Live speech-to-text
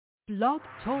Blog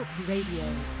Talk Radio.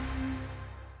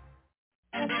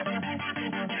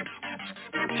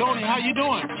 Tony, how you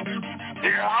doing?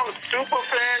 Yeah, I'm super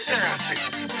fantastic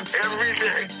every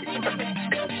day.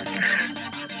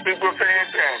 Super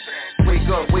fantastic.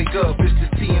 Wake up, it's the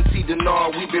TNT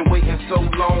Dinar. We've been waiting so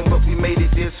long, but we made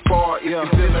it this far. If you're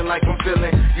feeling like I'm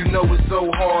feeling, you know it's so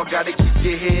hard. Gotta keep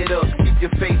your head up, keep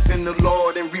your faith in the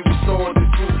Lord, and we restore the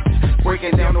truth.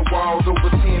 Breaking down the walls, over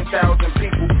 10,000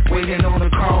 people waiting on the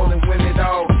call, and when it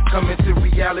all coming to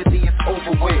reality, it's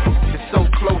over with. It's so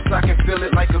close, I can feel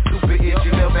it like a super hit.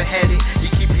 You never had it, you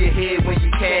keep your head when you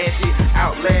cash it.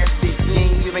 Outlast it, you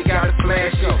ain't even gotta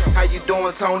flash it. How you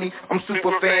doing, Tony? I'm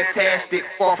super fantastic,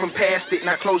 far from past it.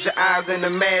 Now close your eyes and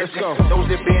imagine those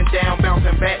that been down,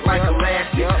 bouncing back like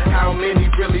elastic. How many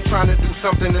really trying to do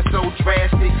something that's so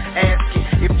drastic? Asking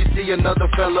if you see another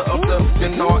fella of the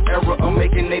Dinar era of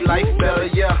making their life better,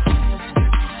 yeah.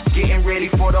 Getting ready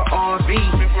for the RV,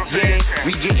 yeah.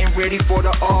 We getting ready for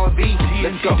the RV.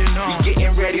 Let's go. We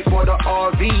getting ready for the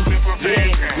RV,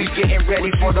 yeah. We getting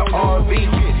ready for the RV.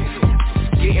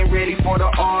 Getting ready for the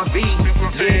RV,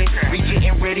 yeah. We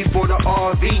getting ready for the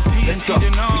RV. Let's go.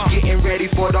 We getting ready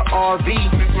for the RV,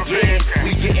 yeah.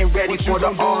 We getting ready for the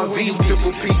RV.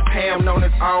 Triple P Pam known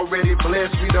as already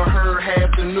blessed. We done heard half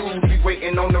the news. We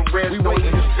waiting on the rest. We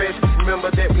waiting to stretch.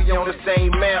 Remember that we on the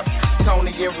same map.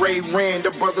 Tony and Ray Rand, the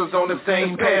brothers on the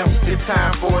same path. It's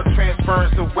time for a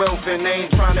transference of wealth, and I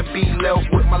ain't trying to be left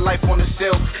with my life on the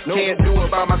shelf. Can't do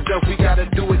it by myself. We gotta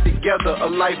do it together. A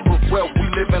life of wealth. We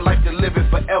living like to live it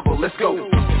forever. Let's go.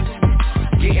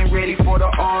 Getting ready for the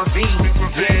RV,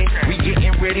 yeah. We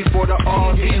getting ready for the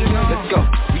RV. Let's go.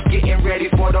 We getting ready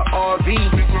for the RV,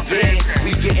 yeah.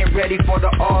 We getting ready for the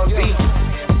RV.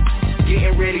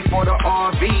 Getting ready for the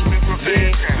RV,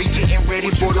 yeah. We getting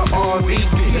ready for the RV.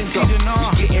 Let's go.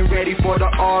 We getting ready for the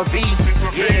RV,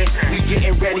 yeah. We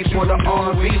getting ready for the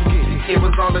RV. It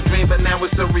was all a dream, but now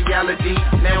it's a reality.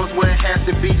 Now it's where it has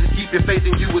to be. Just keep your faith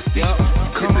and you will see.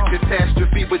 It's a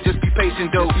catastrophe, but just be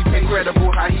patient though.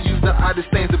 Incredible how he used the oddest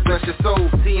things to bless your soul.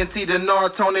 TNT Dinar,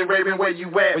 Tony Raven, where you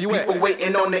at? People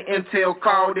waiting on the intel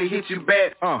call to hit you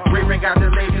back. Raven got the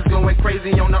ladies going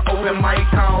crazy on the open mic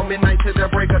call. Midnight to the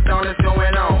break of dawn is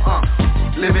going on.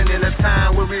 Living in a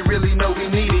time where we really know we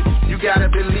need it. You gotta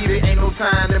believe it, ain't no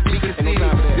time to be conceited.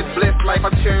 This blessed life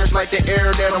I cherish like the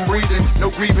air that I'm breathing.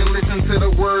 No grieving, listen to the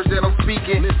words that I'm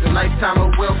speaking. Lifetime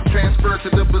of wealth transfer to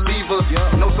the believer.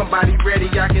 Know somebody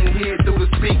ready, I can hear it through the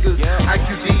speakers.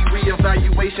 IQD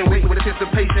reevaluation, wait with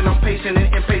anticipation. I'm patient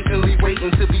and impatiently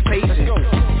waiting to be patient.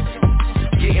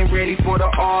 Getting ready for the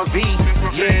RV,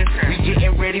 yeah. We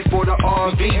getting ready for the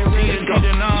RV. Let's go.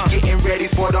 We getting ready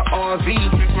for the RV,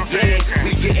 yeah.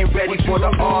 We getting ready for the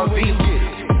RV.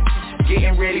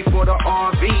 Getting ready for the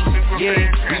RV, yeah.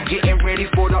 We getting ready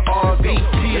for the RV.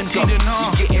 Let's go.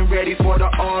 We getting ready for the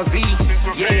RV,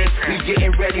 yeah. We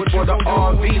getting ready for the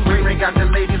RV. Ray got the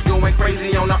ladies going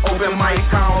crazy on the open mic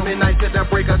call. Midnight to the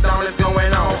break of dawn is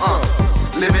going on.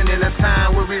 Living in a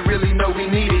time where we really know we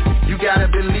need it. You gotta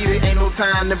believe it, ain't no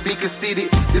time to be conceited.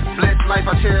 This blessed life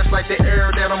I cherish like the air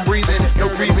that I'm breathing.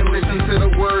 No grieving, listen to the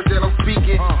words that I'm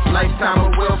speaking. Lifetime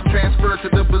of wealth transfer to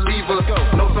the believer.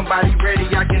 Know somebody ready,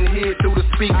 I can hear it through the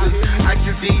speakers.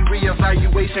 IQD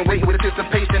reevaluation, wait with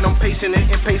anticipation. I'm patient and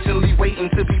impatiently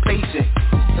waiting to be patient.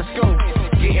 Let's go.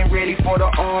 Getting ready for the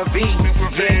RV,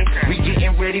 yeah. We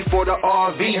getting ready for the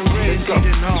RV. Let's go.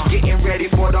 We getting ready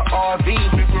for the RV,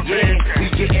 yeah. We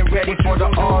getting ready for the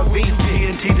RV.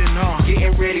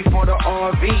 Getting ready for the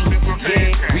RV,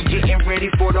 yeah. We getting ready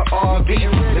for the RV.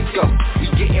 Let's go. We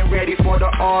getting ready for the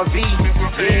RV,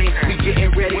 yeah. We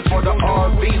getting ready for the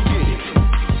RV.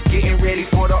 Getting ready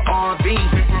for the RV,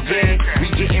 yeah. We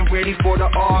getting ready for the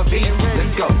RV.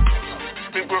 Let's go.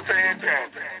 Super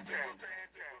fantastic.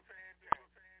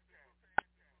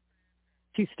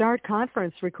 To start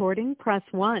conference recording, press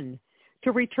 1.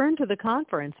 To return to the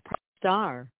conference, press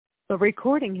star. The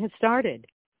recording has started.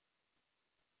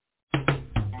 It's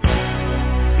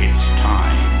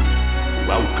time.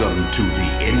 Welcome to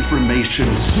the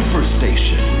Information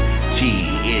Superstation,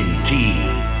 TNT.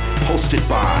 Hosted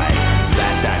by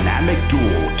that dynamic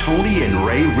duo, Tony and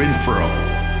Ray Renfro.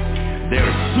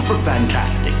 They're super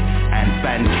fantastic and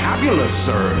fantabulous,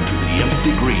 sir, to the nth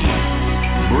degree.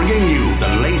 Bringing you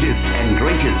the latest and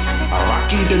greatest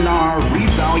Iraqi dinar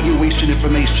revaluation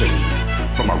information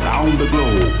from around the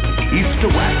globe, east to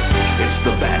west. It's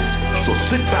the best. So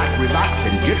sit back, relax,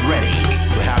 and get ready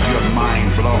to have your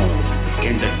mind blown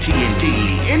in the TNT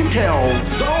Intel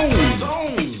Zone.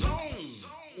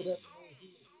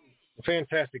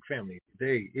 Fantastic family.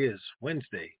 Today is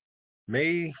Wednesday,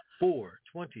 May 4,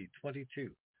 2022.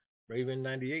 Raven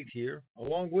 98 here,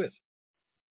 along with.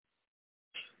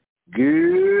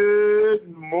 Good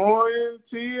morning,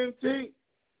 TNT.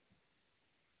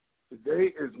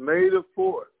 Today is May the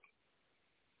 4th.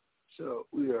 So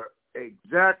we are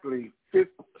exactly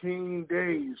 15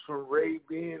 days from Ray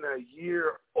being a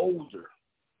year older,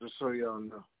 just so y'all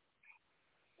know.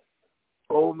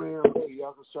 Old man Ray,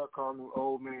 y'all can start calling him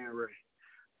Old Man Ray.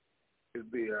 It'll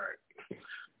be all right.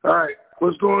 All right,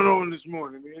 what's going on this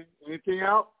morning, man? Anything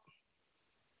out?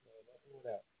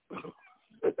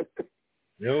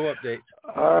 No update.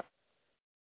 All right.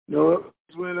 No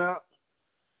updates went out.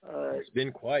 All right. It's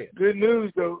been quiet. Good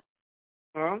news, though.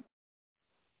 Huh?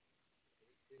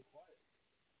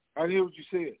 I didn't hear what you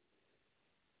said.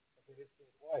 It's been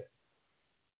quiet.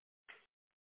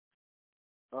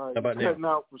 All right. How about cutting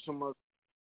now? out for some other.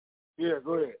 Yeah,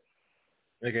 go ahead.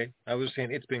 Okay. I was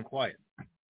saying it's been quiet.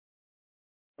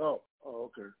 Oh,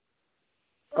 okay.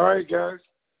 All right, guys.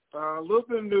 A little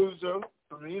bit of news, though.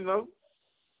 I mean,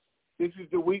 this is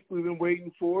the week we've been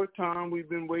waiting for, time we've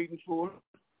been waiting for.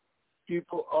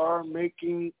 People are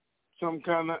making some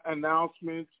kind of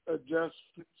announcements, adjustments,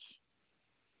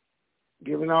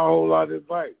 giving out a whole lot of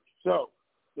advice. So,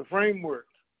 the framework,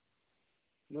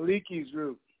 Maliki's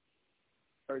group,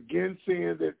 are again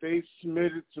saying that they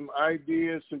submitted some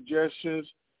ideas, suggestions,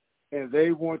 and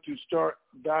they want to start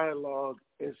dialogue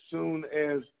as soon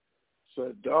as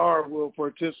Sadar will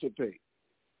participate,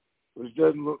 which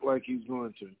doesn't look like he's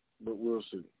going to, but we'll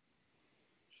see.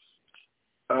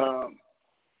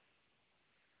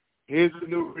 Here's the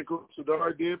new wrinkle.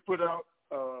 Sadar did put out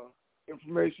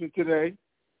information today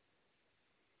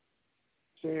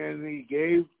saying he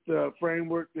gave the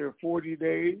framework their 40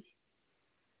 days.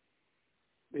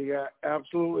 They got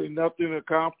absolutely nothing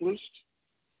accomplished.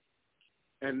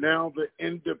 And now the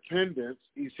independents,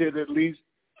 he said at least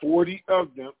 40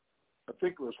 of them, I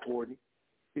think it was 40.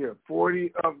 Yeah,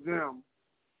 40 of them.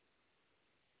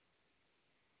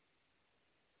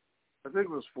 I think it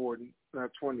was 40,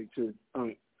 not 22.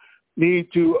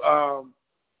 Need to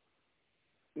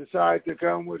decide to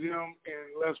come with him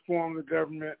and let's form the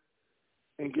government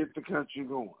and get the country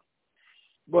going.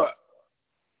 But,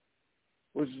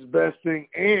 which is the best thing,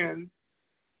 and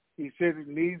he said it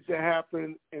needs to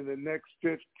happen in the next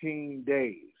 15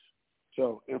 days.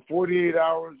 So in 48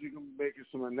 hours, you can make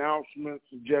some announcements,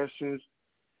 suggestions,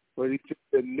 but he said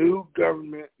the new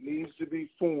government needs to be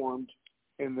formed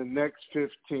in the next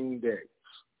 15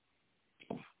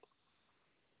 days.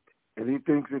 And he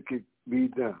thinks it could be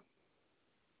done.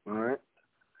 All right?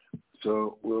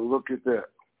 So we'll look at that.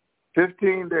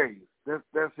 15 days.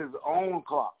 That's his own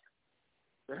clock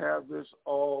to have this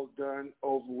all done,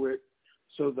 over with,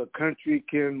 so the country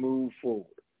can move forward.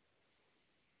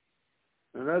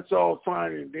 And that's all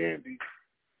fine and dandy,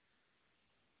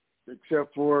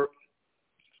 except for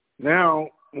now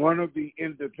one of the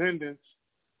independents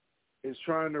is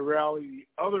trying to rally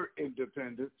the other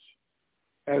independents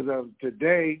as of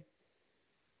today,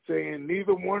 saying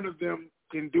neither one of them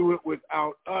can do it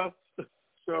without us,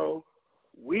 so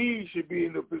we should be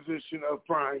in the position of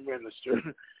prime minister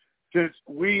since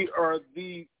we are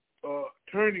the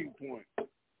turning point.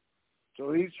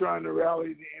 So he's trying to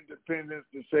rally the independents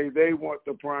to say they want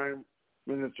the prime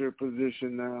minister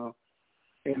position now,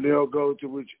 and they'll go to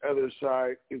which other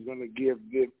side is going to give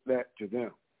that to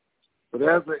them. But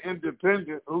as an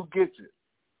independent, who gets it?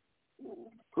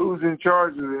 Who's in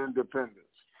charge of the independents?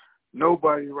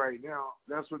 Nobody right now.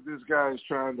 That's what this guy is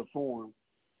trying to form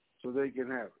so they can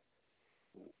have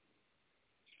it.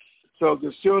 So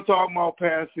they're still talking about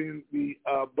passing the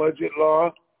budget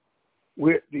law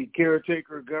with the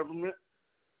caretaker government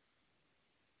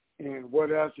and what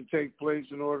has to take place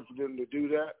in order for them to do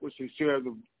that, which they still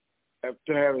have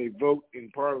to have a vote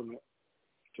in Parliament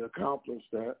to accomplish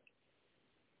that.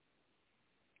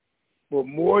 But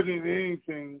more than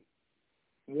anything,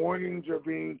 warnings are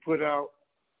being put out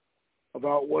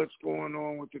about what's going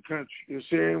on with the country. You're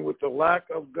saying with the lack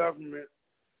of government,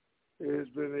 there has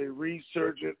been a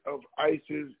resurgence of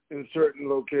ISIS in certain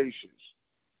locations.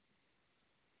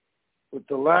 With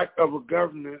the lack of a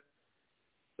government,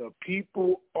 the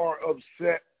people are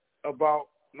upset about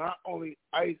not only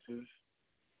ISIS,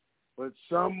 but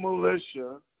some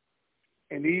militia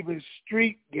and even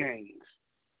street gangs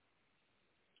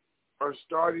are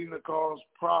starting to cause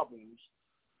problems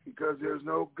because there's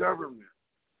no government,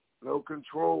 no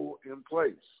control in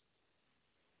place.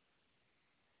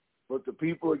 But the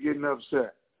people are getting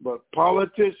upset. But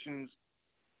politicians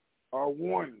are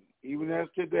warning, even as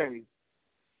today,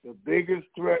 the biggest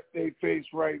threat they face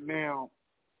right now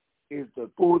is to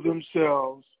fool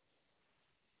themselves,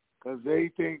 because they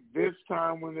think this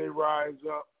time when they rise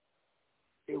up,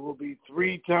 it will be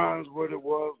 3 times what it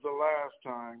was the last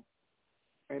time,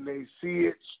 and they see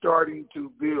it starting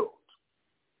to build.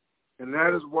 And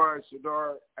that is why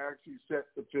Sadar actually set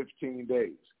the 15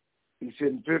 days. He said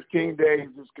in 15 days,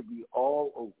 this could be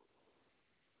all over.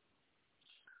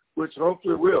 Which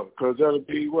hopefully will, because that'll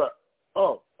be what?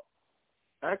 Oh,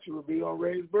 actually will be on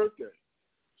Ray's birthday.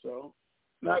 So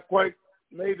not quite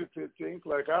May the 15th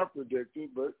like I predicted,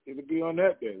 but it'll be on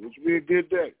that day, which will be a good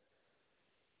day.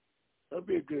 That'll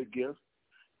be a good gift.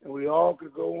 And we all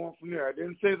could go on from there. I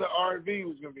didn't say the RV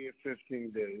was going to be in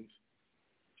 15 days.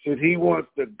 Said he wants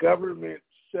the government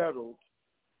settled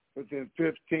within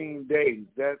 15 days.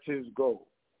 That's his goal.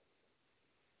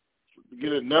 To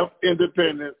get enough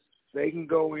independence, they can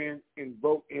go in and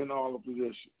vote in all the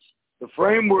positions. The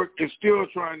framework is still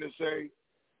trying to say,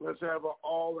 let's have an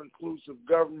all-inclusive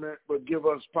government, but give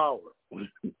us power.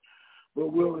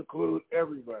 But we'll include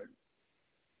everybody.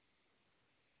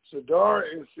 Sadar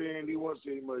is saying he wants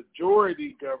a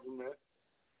majority government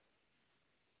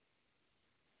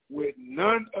with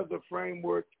none of the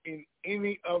framework in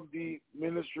any of the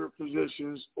minister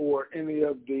positions or any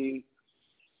of the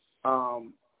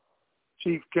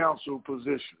chief counsel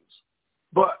positions.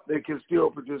 But they can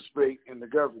still participate in the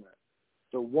government.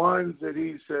 The ones that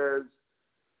he says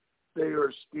they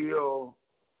are still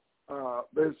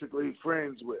basically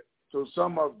friends with. So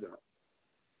some of them.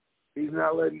 He's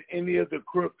not letting any of the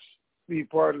crooks be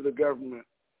part of the government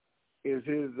is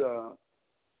his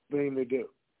thing to do.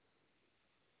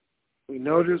 We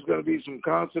know there's going to be some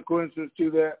consequences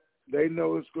to that. They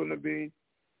know it's going to be.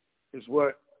 It's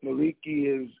what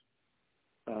Maliki is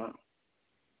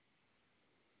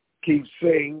keeps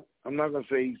saying. I'm not going to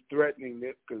say he's threatening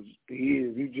it because he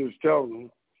is. He just tells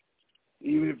them,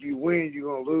 even if you win,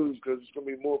 you're going to lose because there's going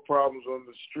to be more problems on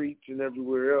the streets and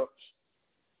everywhere else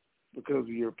because of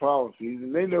your policies.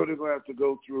 And they know they're going to have to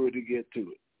go through it to get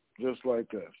to it, just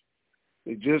like us.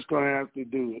 They're just going to have to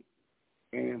do it.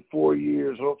 And in 4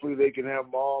 years, hopefully they can have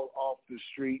them all off the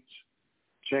streets,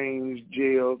 chains,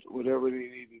 jails, whatever they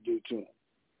need to do to them.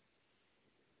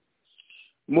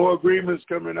 More agreements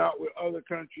coming out with other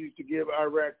countries to give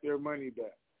Iraq their money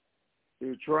back.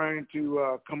 They're trying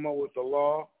to come up with a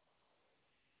law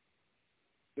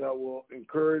that will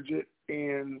encourage it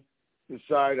and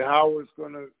decide how it's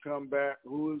going to come back,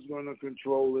 who is going to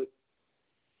control it.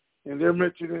 And they're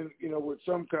mentioning, with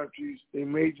some countries, they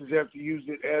may just have to use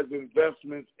it as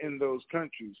investments in those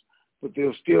countries, but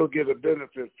they'll still get a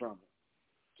benefit from it.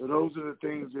 So those are the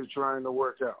things they're trying to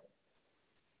work out.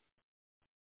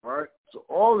 All right? So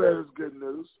all that is good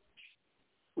news.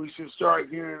 We should start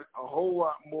hearing a whole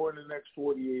lot more in the next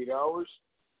 48 hours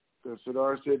because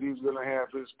Sadar said he's going to have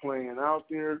his plan out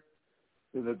there.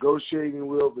 The negotiating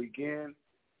will begin,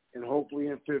 and hopefully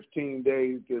in 15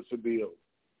 days this will be over.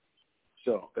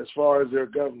 So as far as their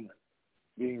government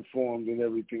being formed and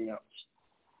everything else.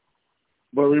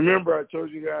 But remember, I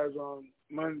told you guys on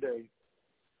Monday,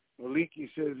 Maliki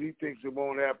says he thinks it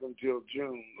won't happen until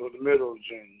June or the middle of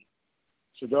June.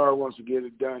 Sadar wants to get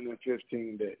it done in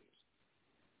 15 days.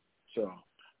 So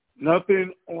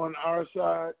nothing on our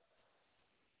side,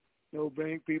 no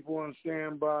bank people on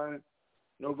standby,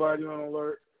 nobody on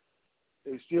alert.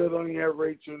 They still don't even have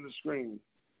rates on the screen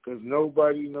because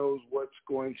nobody knows what's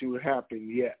going to happen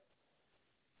yet.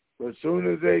 But as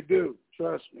soon as they do,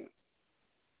 trust me,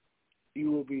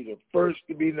 you will be the first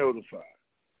to be notified.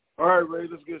 All right, Ray,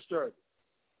 let's get started.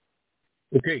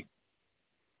 Okay.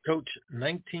 Coach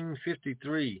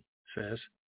 1953 says,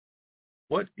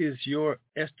 what is your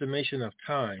estimation of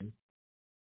time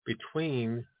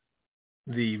between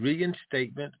the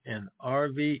reinstatement and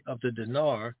RV of the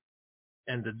dinar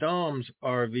and the DOM's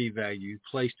RV value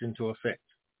placed into effect?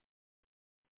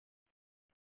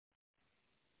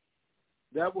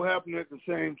 That will happen at the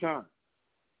same time.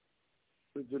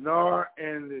 The dinar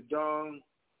and the DOM,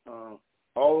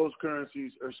 all those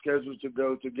currencies are scheduled to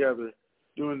go together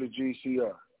during the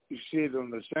GCR. You see it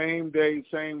on the same day,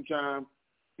 same time.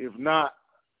 If not,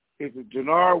 if the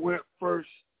dinar went first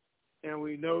and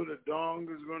we know the dong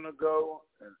is going to go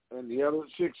and the other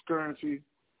 6 currencies,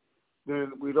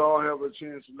 then we'd all have a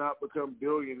chance to not become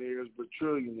billionaires but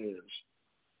trillionaires.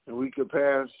 And we could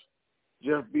pass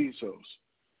Jeff Bezos.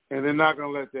 And they're not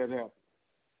going to let that happen.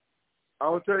 I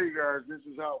will tell you guys, this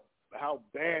is how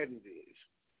bad it is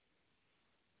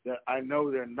that I know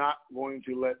they're not going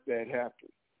to let that happen.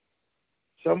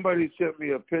 Somebody sent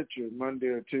me a picture Monday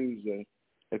or Tuesday,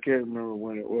 I can't remember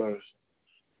when it was,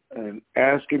 and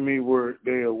asking me were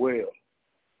they a whale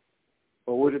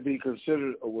or would it be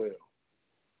considered a whale?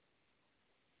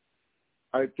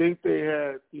 I think they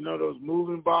had, those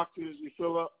moving boxes you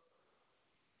fill up?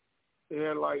 They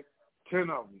had like 10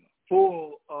 of them,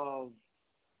 full of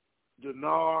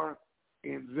dinar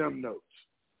and Zim notes.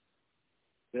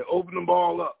 They opened them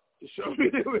all up to show me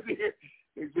they were there.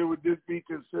 They said, would this be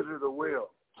considered a whale?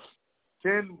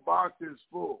 10 boxes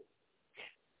full.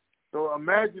 So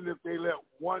imagine if they let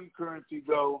one currency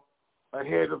go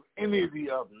ahead of any of the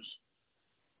others.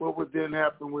 What would then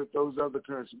happen with those other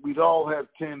currencies? We'd all have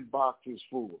 10 boxes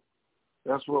full.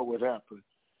 That's what would happen.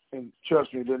 And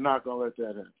trust me, they're not going to let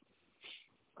that happen.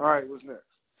 All right, what's next?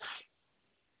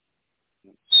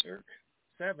 Circ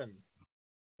 7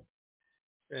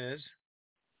 says,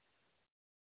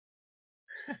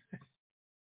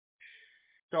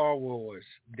 Star Wars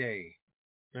Day.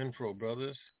 Renfro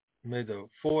brothers, may the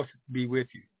 4th be with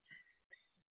you.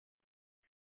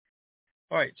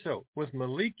 All right, so with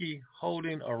Maliki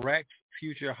holding Iraq's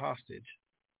future hostage,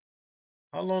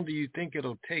 how long do you think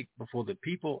it'll take before the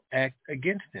people act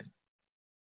against him?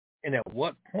 And at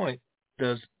what point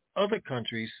does other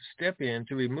countries step in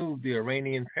to remove the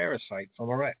Iranian parasite from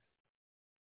Iraq?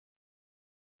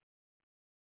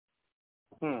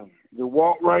 The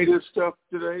Walt write his stuff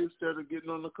today instead of getting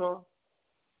on the call?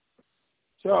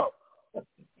 So,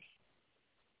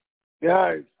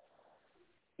 guys,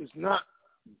 it's not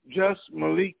just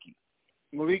Maliki.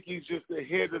 Maliki's just the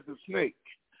head of the snake.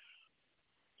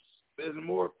 There's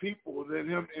more people than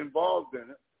him involved in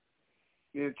it,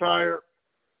 the entire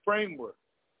framework.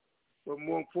 But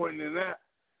more important than that,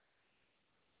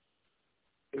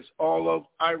 it's all of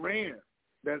Iran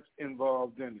that's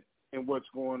involved in it and what's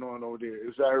going on over there.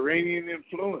 It's Iranian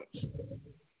influence.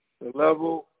 The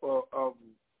level of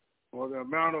or the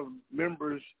amount of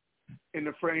members in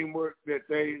the framework that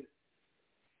they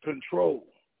control,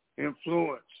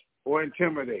 influence, or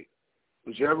intimidate,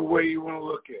 whichever way you want to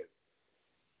look at it.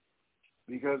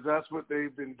 Because that's what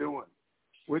they've been doing.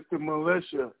 With the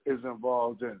militia is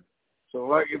involved in it. So,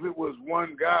 like, if it was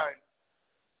one guy,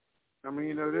 I mean,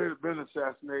 you know, they'd have been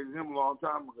assassinated him a long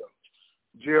time ago.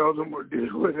 Jailed him or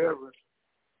did whatever.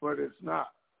 But it's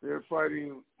not. They're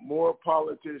fighting more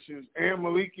politicians. And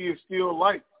Maliki is still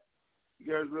liked.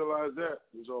 You guys realize that?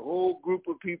 There's a whole group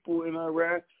of people in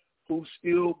Iraq who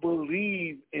still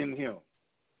believe in him.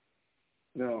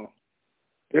 No,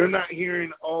 they're not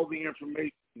hearing all the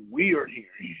information we are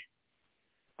hearing,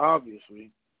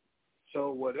 obviously.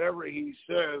 So whatever he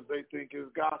says, they think is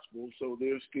gospel, so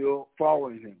they're still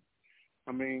following him.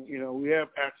 I mean, you know, we have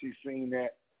actually seen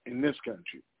that in this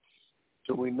country.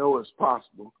 So we know it's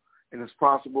possible, and it's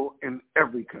possible in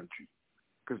every country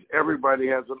because everybody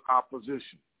has an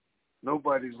opposition.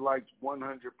 Nobody's liked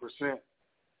 100%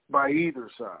 by either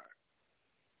side.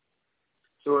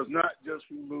 So it's not just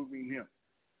removing him.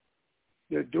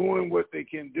 They're doing what they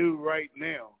can do right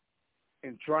now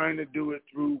and trying to do it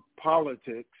through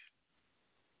politics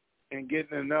and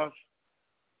getting enough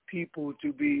people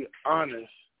to be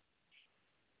honest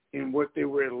in what they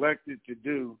were elected to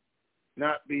do,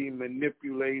 not being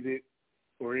manipulated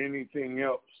or anything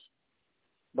else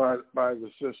by the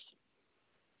system.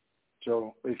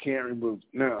 So they can't remove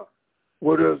it. Now,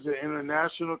 what does the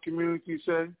international community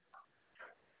say?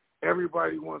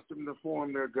 Everybody wants them to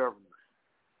form their government.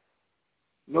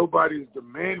 Nobody's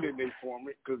demanding they form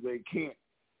it because they can't.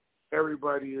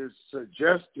 Everybody is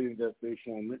suggesting that they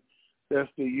form it. That's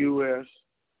the U.S.,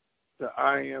 the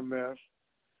IMF,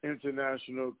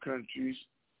 international countries.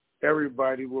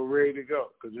 Everybody were ready to go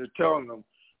because they're telling them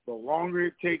the longer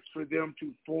it takes for them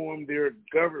to form their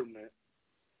government,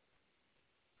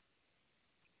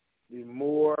 the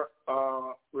more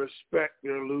respect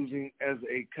they're losing as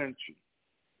a country.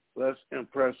 Less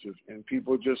impressive. And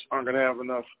people just aren't going to have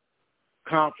enough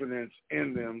confidence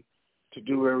in them to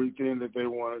do everything that they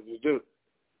wanted to do.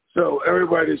 So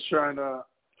everybody's trying to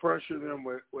pressure them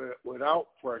without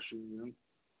pressuring them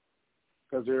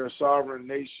because they're a sovereign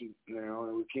nation now,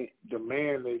 and we can't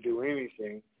demand they do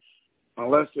anything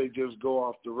unless they just go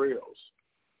off the rails.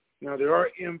 Now, there are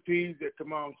MPs that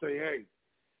come out and say, hey,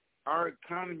 our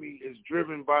economy is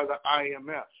driven by the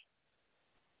IMF.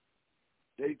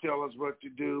 They tell us what to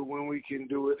do, when we can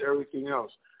do it, everything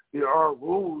else. There are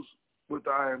rules with the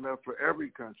IMF for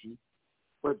every country,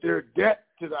 but their debt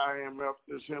to the IMF,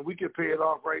 they're saying we can pay it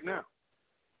off right now.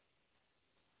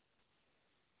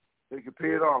 They can pay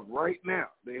it off right now.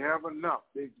 They have enough.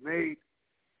 They've made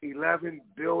 $11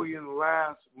 billion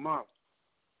last month,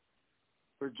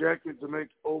 projected to make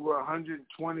over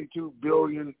 $122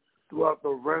 billion throughout the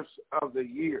rest of the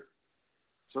year.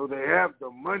 So they have the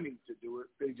money to do it.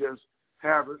 They just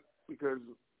haven't, because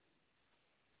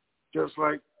just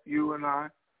like you and I,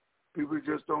 people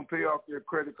just don't pay off their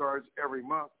credit cards every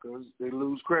month because they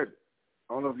lose credit.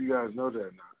 I don't know if you guys know that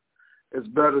or not. It's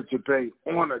better to pay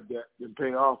on a debt than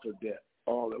pay off a debt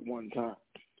all at one time.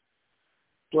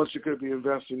 Plus, you could be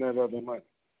investing that other money.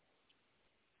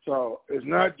 So it's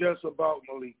not just about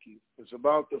Maliki. It's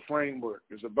about the framework.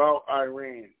 It's about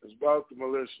Iran. It's about the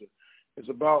militia. It's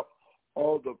about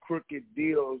all the crooked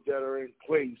deals that are in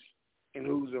place and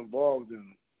who's involved in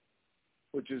them,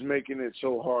 which is making it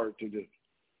so hard to do.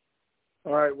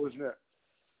 All right, what's next?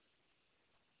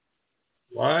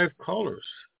 Live callers,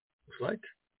 looks like.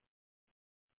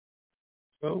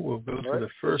 So we'll go to the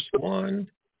first one.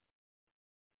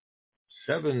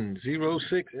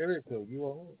 706, Erica, you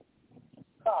are on.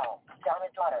 Call,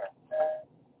 Donna's daughter.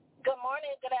 Good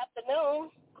morning, good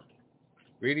afternoon.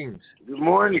 Greetings. Good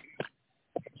morning.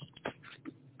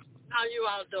 How you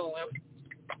all doing?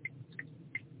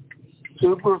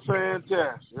 Super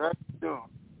fantastic. How you doing?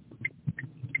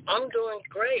 I'm doing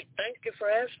great. Thank you for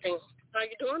asking. How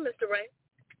you doing, Mr. Ray?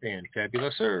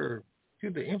 Fantabulous, sir, to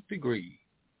the nth degree.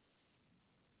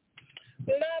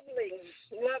 Lovely,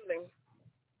 lovely.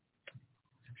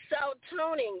 So,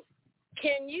 Tony,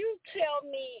 can you tell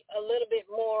me a little bit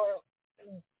more?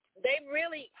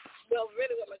 Really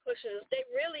what my question is, they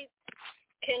really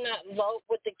cannot vote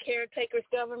with the caretaker's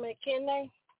government, can they?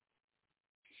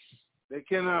 They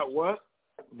cannot what?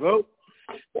 Vote?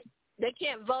 They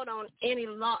can't vote on any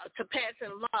law, to pass a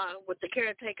law with the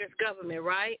caretaker's government,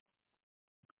 right?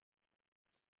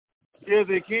 Yeah,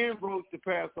 they can vote to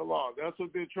pass a law. That's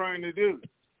what they're trying to do,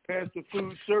 pass the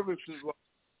food services law.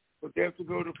 But they have to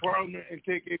go to Parliament and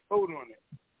take a vote on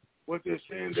it. What they're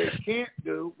saying they can't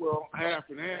do, well, half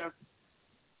and half,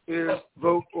 is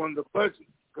vote on the budget.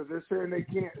 Because they're saying they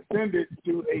can't send it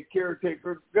to a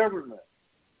caretaker government.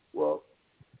 Well,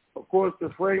 of course, the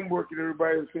framework that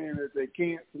everybody is saying that they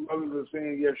can't. Some others are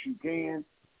saying, yes, you can.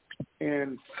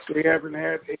 And they haven't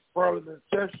had a Parliament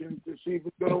session to see if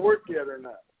it's going to work yet or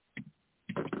not.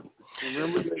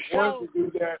 Remember, they want to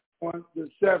do that on the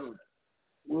 7th.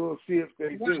 We'll see if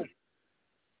they do.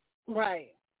 Right.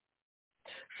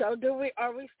 So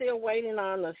are we still waiting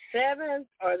on the 7th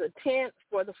or the 10th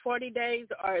for the 40 days,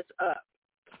 or it's up?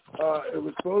 It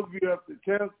was supposed to be up to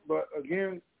 10th, but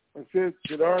again, since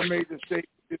Sadar made the statement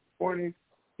this morning,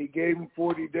 he gave them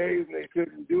 40 days and they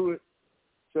couldn't do it.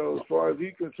 So as far as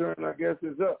he's concerned, I guess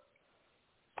it's up.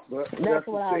 But that's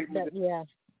what I said. Yeah.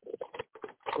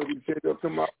 But he said they'll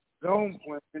come out with his own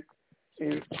plan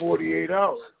in 48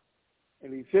 hours.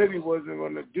 And he said he wasn't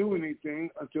going to do anything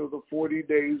until the 40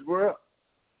 days were up.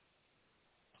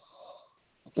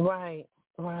 Right.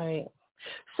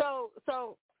 So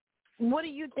what are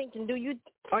you thinking?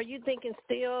 Are you thinking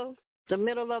still the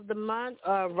middle of the month,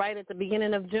 right at the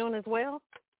beginning of June as well?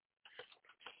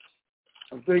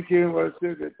 I'm thinking what I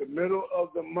said at the middle of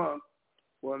the month.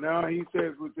 Well, now he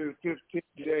says within 15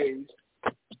 days.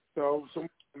 So in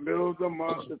the middle of the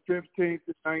month, the 15th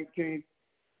to 19th,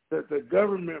 that the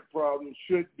government problem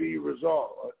should be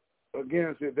resolved.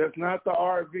 Again, I said that's not the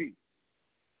RV.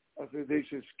 I said they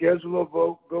should schedule a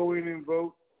vote, go in and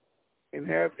vote, and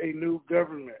have a new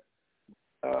government.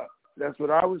 That's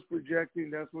what I was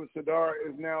projecting. That's what Sadar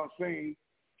is now saying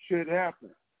should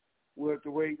happen. We'll have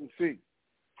to wait and see.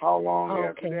 How long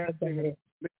after that they make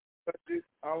the budget?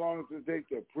 How long does it take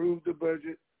to approve the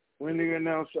budget? When they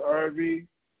announce the RV?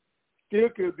 Still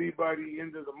could be by the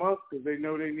end of the month because they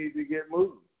know they need to get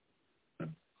moving.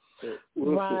 So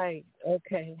right.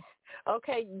 See.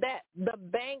 Okay. That the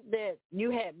bank that you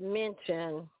had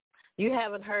mentioned, you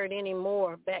haven't heard any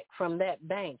more back from that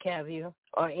bank, have you?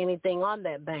 Or anything on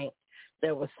that bank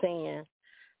that was saying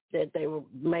that they were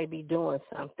maybe doing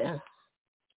something?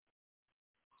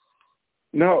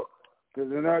 No, because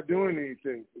they're not doing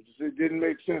anything. It didn't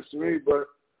make sense to me, but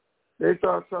they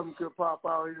thought something could pop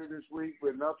out here this week,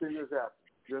 but nothing has happened,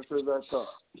 just as I thought.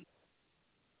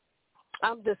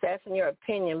 I'm just asking your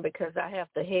opinion because I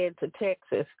have to head to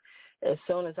Texas as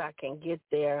soon as I can get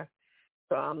there.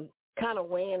 So I'm kind of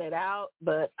weighing it out,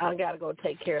 but I got to go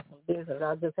take care of some business.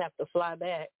 I'll just have to fly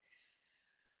back.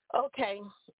 Okay.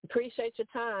 Appreciate your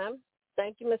time.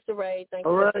 Thank you, Mr. Ray. Thank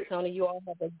you, Mr. Tony. You all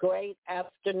have a great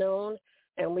afternoon,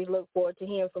 and we look forward to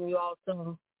hearing from you all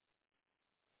soon.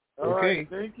 All right.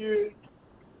 Thank you.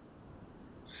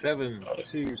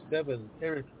 727,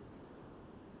 Eric.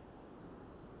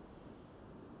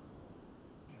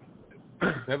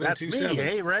 727. That's me.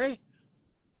 Hey, Ray.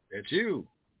 That's you.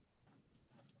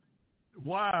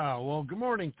 Wow. Well, good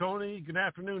morning, Tony. Good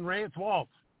afternoon, Ray. It's Walt.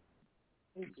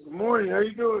 Good morning. How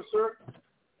you doing, sir?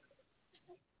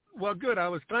 Well, good. I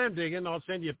was clam digging. I'll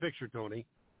send you a picture, Tony,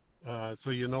 so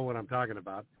you know what I'm talking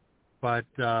about. But,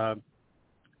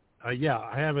 yeah,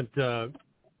 I haven't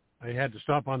I had to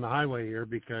stop on the highway here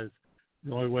because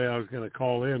the only way I was going to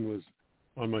call in was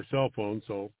on my cell phone,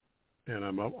 and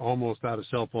I'm almost out of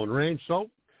cell phone range, so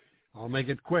I'll make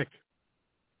it quick.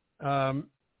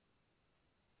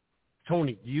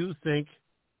 Tony, do you think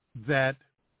that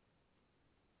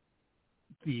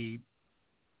the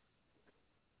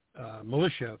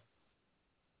militia,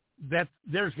 that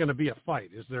there's going to be a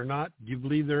fight? Is there not? Do you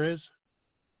believe there is?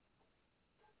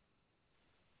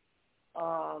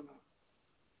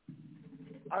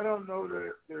 I don't know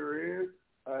that there is.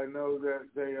 I know that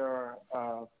they are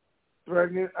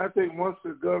threatening. I think once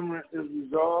the government is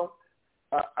resolved,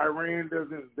 Iran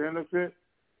doesn't benefit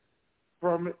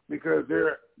from it because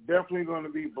they're definitely going to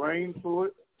be blamed for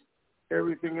it,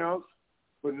 everything else.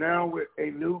 But now with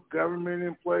a new government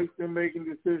in place and making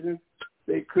decisions,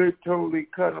 they could totally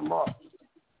cut them off.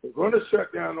 They're going to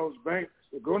shut down those banks.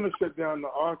 They're going to shut down the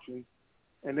auctions,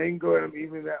 and they can go at them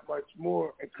even that much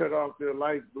more and cut off their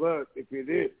lifeblood if it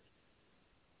is.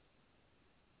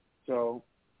 So,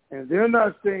 and they're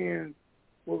not saying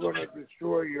we're going to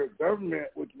destroy your government,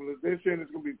 which they're saying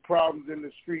there's going to be problems in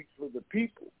the streets for the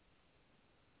people.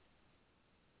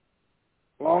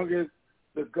 As long as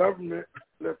the government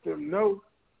let them know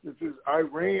this is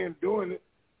Iran doing it,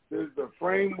 there's the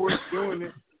framework doing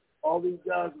it, all these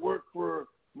guys work for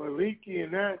Maliki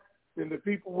and that, then the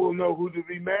people will know who to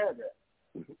be mad at.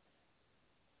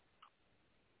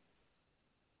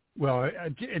 Well,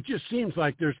 it just seems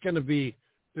like there's going to be,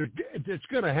 it's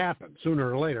going to happen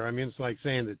sooner or later. I mean, it's like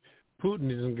saying that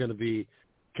Putin isn't going to be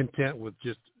content with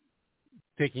just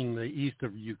taking the east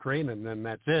of Ukraine and then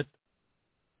that's it.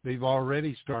 They've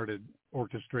already started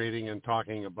orchestrating and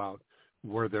talking about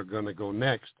where they're going to go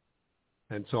next.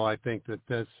 And so I think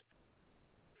that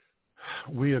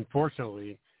we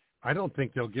unfortunately, I don't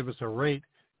think they'll give us a rate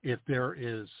if there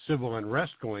is civil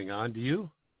unrest going on. Do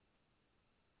you?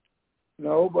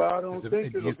 No, but I don't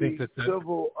think it'll be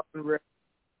civil unrest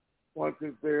once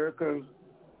it's there, because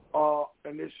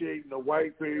initiating the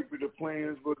white paper, the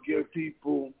plans will give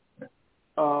people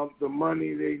the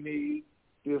money they need,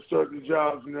 there's certain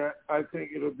jobs, and that. I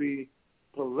think it'll be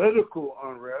political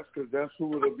unrest because that's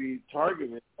who it'll be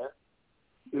targeted at,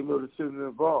 the citizens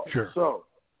involved. Sure. So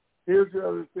here's the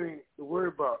other thing to worry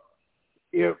about.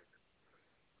 If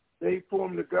they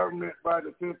form the government by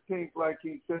the 15th, like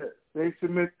he said, they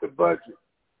submit the budget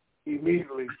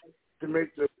immediately to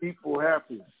make the people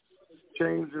happy,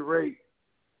 change the rate,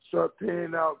 start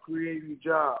paying out, creating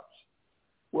jobs.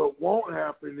 What won't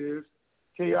happen is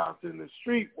chaos in the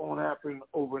street won't happen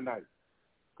overnight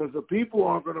because the people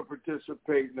aren't going to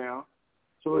participate now.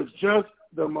 So it's just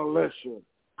the militia,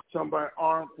 somebody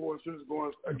armed forces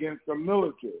going against the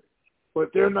military.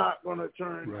 But they're not going to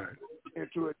turn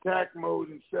into attack mode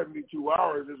in 72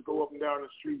 hours, just go up and down the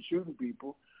street shooting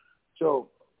people. So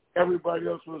everybody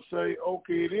else will say,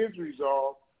 okay, it is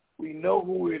resolved. We know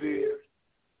who it is,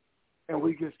 and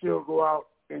we can still go out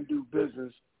and do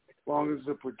business as long as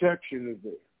the protection is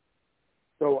there.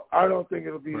 So I don't think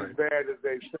it'll be as bad as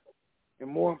they say. And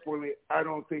more importantly, I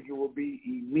don't think it will be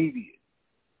immediate.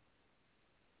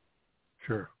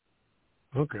 Sure.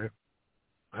 Okay.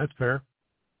 That's fair.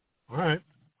 All right.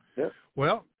 Yep.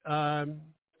 Well,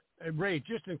 Ray,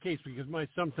 just in case, because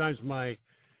sometimes my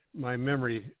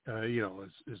memory,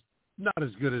 is not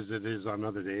as good as it is on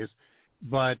other days.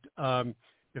 But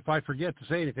if I forget to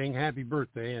say anything, happy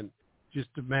birthday, and just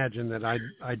imagine that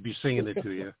I'd be singing it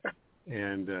to you,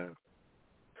 and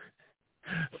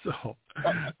so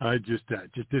I just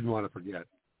didn't want to forget.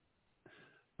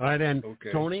 All right, and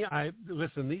okay. Tony,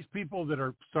 listen, these people that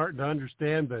are starting to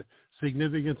understand the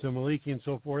significance of Maliki and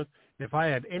so forth, if I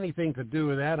had anything to do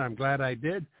with that, I'm glad I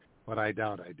did, but I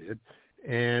doubt I did.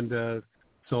 And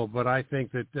but I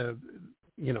think that,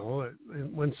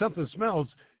 when something smells,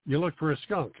 you look for a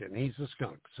skunk, and he's a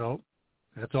skunk. So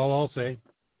that's all I'll say.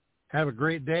 Have a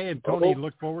great day, and Tony,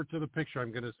 look forward to the picture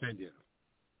I'm going to send you.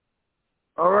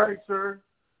 All right, sir.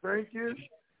 Thank you.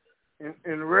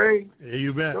 And Ray, yeah,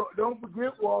 you bet. Don't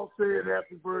forget Walt said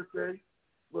happy birthday,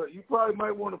 but you probably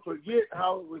might want to forget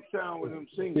how it would sound with him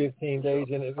singing. 15 days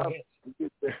in advance.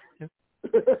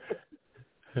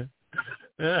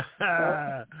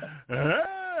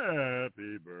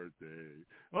 Happy birthday.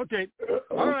 Okay.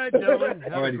 All right, gentlemen.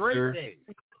 Have a great day.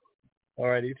 All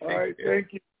righty. All right, thank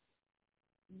you.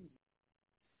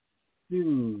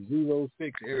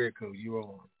 206 area code, you are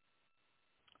on.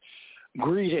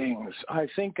 Greetings. I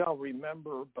think I'll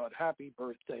remember, but happy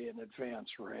birthday in advance,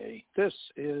 Ray. This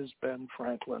is Ben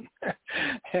Franklin,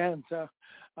 and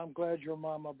I'm glad your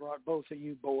mama brought both of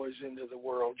you boys into the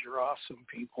world. You're awesome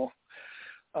people.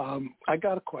 I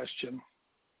got a question,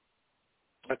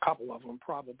 a couple of them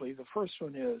probably. The first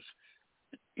one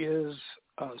is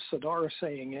Sadar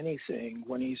saying anything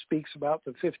when he speaks about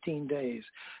the 15 days?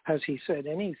 Has he said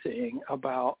anything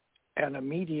about and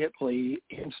immediately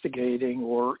instigating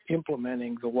or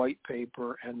implementing the white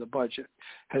paper and the budget?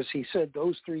 Has he said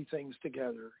those three things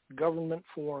together, government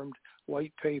formed,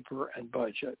 white paper, and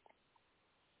budget?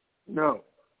 No.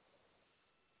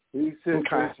 He said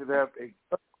Okay. they should have a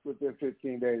cut within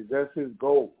 15 days. That's his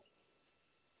goal.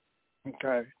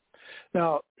 Okay.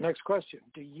 Now, next question.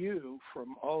 Do you,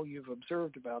 from all you've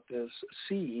observed about this,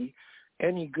 see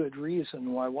any good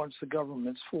reason why once the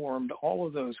government's formed, all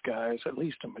of those guys, at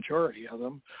least a majority of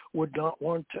them, would not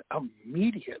want to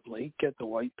immediately get the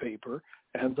white paper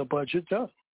and the budget done?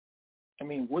 I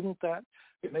mean, wouldn't that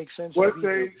make sense to be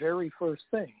the very first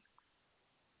thing?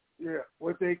 Yeah,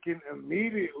 what they can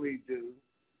immediately do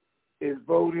is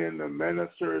vote in the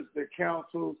ministers, the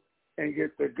councils, and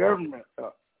get the government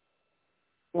up.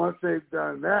 Once they've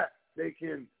done that, they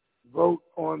can vote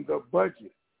on the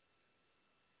budget.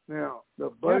 Now, the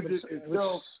budget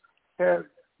itself has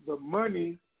the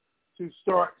money to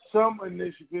start some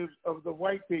initiatives of the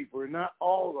white paper, not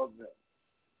all of them.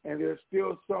 And there's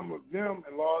still some of them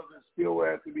and laws that still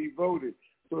have to be voted.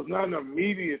 So it's not an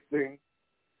immediate thing.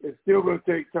 It's still going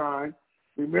to take time.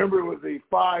 Remember, it was a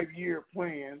 5-year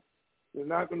plan. They're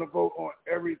not going to vote on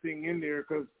everything in there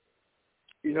because,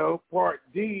 Part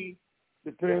D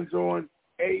depends on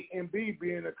A and B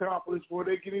being accomplished before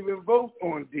they can even vote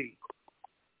on D.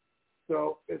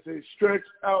 So it's a stretched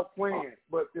out plan.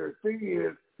 But their thing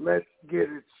is, let's get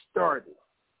it started.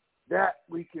 That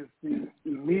we can see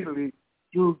immediately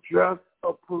through just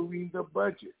approving the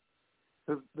budget.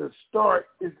 The start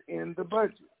is in the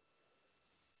budget.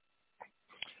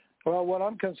 Well, what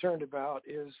I'm concerned about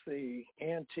is the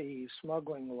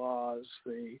anti-smuggling laws,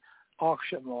 the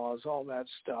auction laws, all that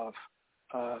stuff.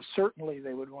 Certainly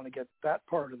they would want to get that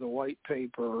part of the white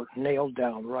paper nailed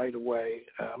down right away.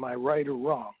 Am I right or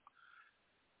wrong?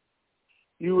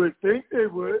 You would think they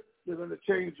would. They're going to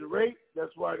change the rate.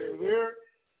 That's why they're there.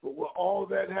 But will all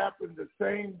that happen the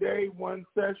same day, one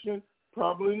session?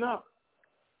 Probably not.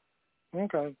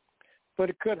 Okay. But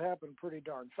it could happen pretty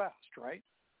darn fast, right?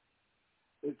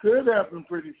 It could happen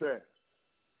pretty fast.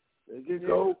 They could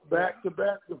go back to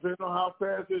back depending on how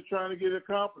fast they're trying to get it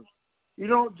accomplished. You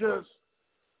don't just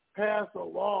pass a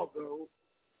law, though,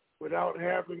 without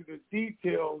having the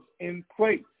details in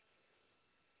place.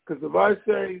 Because if I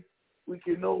say we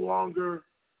can no longer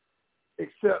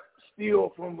accept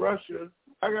steel from Russia,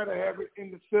 I got to have it in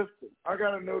the system. I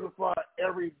got to notify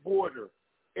every border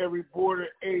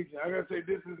agent. I got to say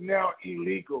this is now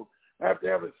illegal. I have to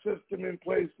have a system in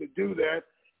place to do that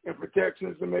and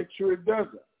protections to make sure it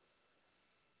doesn't.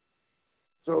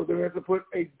 So they have to put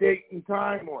a date and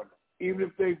time on it. Even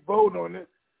if they vote on it,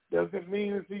 doesn't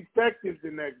mean it's effective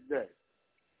the next day.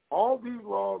 All these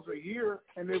laws are here,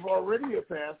 and they've already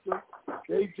passed them.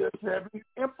 They just haven't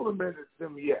implemented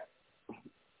them yet.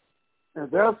 And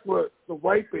that's what the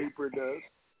white paper does.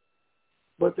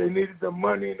 But they needed the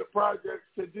money and the projects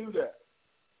to do that.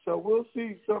 So we'll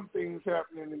see some things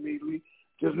happening immediately,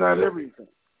 just not everything.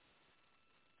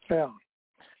 Yeah.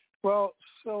 Well,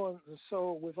 so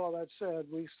with all that said,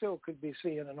 we still could be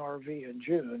seeing an RV in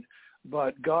June,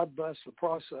 but God bless the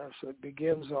process that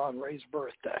begins on Ray's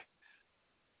birthday.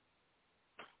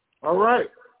 All right.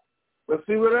 Let's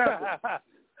see what happens.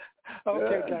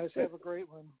 Okay, guys, have a great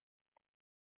one.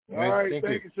 All right,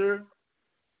 thank you, sir.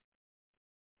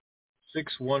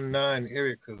 619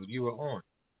 area code, you are on.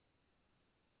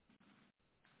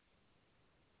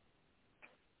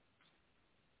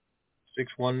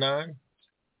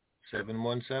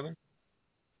 619-717.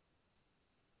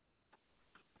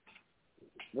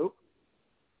 Nope.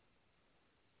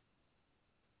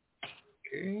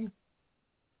 Okay.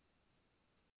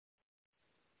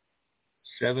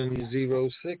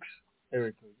 706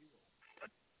 area code.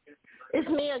 It's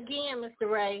me again,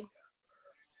 Mr. Ray.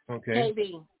 Okay.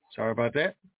 KB. Sorry about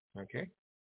that. Okay.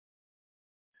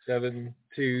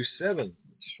 727. Let's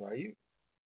try you.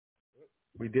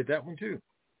 We did that one too.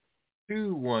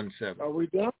 217. Are we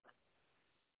done?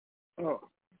 Oh.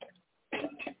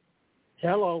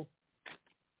 Hello.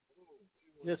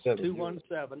 This is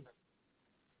 217.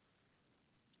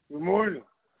 Good morning.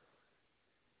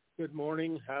 Good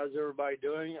morning. How's everybody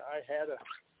doing? I had a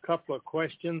couple of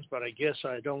questions, but I guess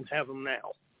I don't have them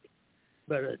now.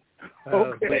 But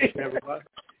okay. Wishing everybody,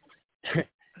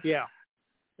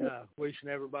 wishing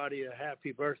everybody a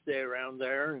happy birthday around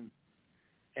there,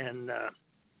 and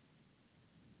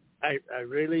I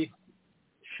really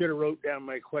should have wrote down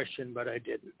my question, but I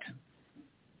didn't.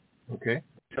 Okay.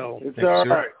 So it's all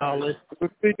right. I'll let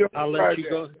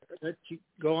you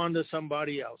go on to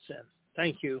somebody else then.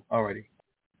 Thank you. All righty.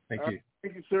 Thank you.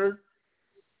 Thank you, sir.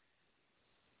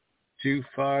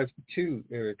 252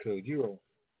 area code. You are.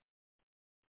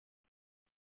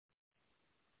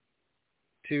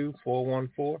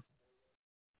 252-414.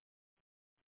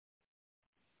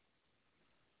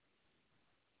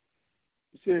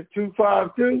 You said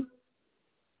 252?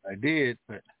 I did,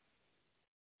 but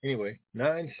anyway,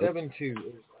 972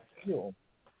 is cool.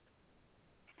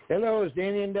 Hello, it's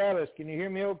Danny in Dallas. Can you hear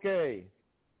me okay?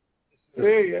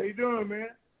 Hey, how you doing, man?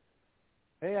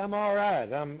 Hey, I'm all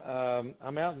right. I'm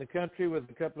out in the country with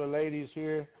a couple of ladies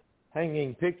here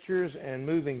hanging pictures and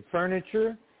moving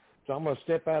furniture. So I'm going to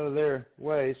step out of their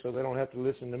way so they don't have to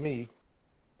listen to me.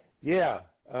 Yeah,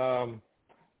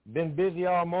 been busy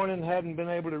all morning. Hadn't been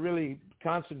able to really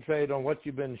concentrate on what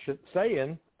you've been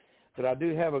saying, but I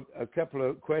do have a couple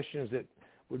of questions that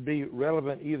would be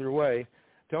relevant either way.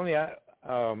 Tony,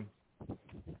 I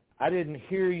didn't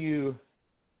hear you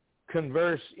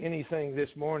converse anything this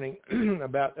morning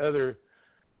about other,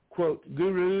 quote,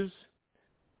 gurus,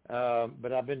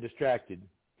 but I've been distracted.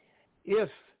 If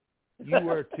you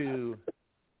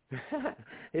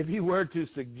were to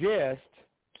suggest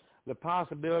the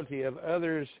possibility of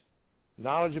others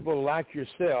knowledgeable like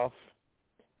yourself,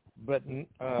 but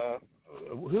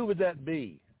who would that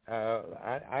be?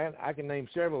 I can name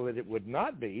several that it would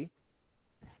not be,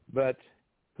 but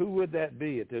who would that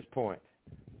be at this point?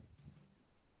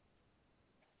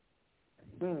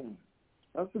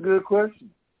 That's a good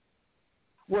question.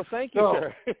 Well, thank you,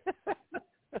 sir.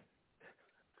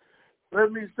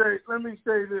 Let me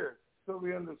say this so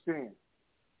we understand.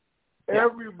 Yeah.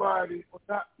 Everybody,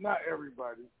 well, not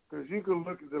everybody, because you can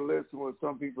look at the list and what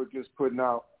some people are just putting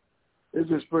out. They're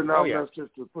just putting out that's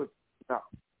just to put out.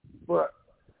 But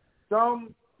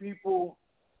some people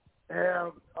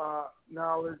have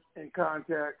knowledge and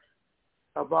contacts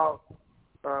about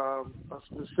a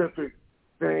specific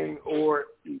thing or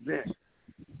event.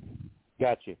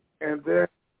 Gotcha. And then,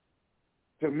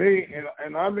 to me,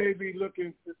 and I may be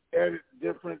looking at it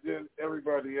different than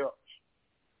everybody else.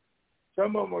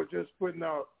 Some of them are just putting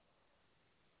out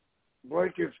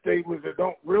blanket statements that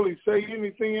don't really say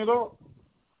anything at all.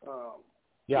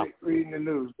 Reading the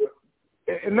news.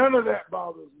 And none of that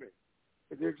bothers me.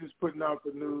 They're just putting out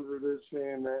the news or they're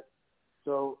saying that.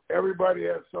 So everybody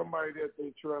has somebody that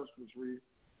they trust, which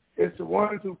it's the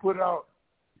ones who put out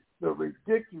the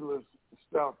ridiculous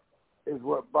stuff is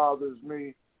what bothers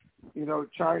me. You know,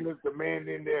 China's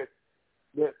demanding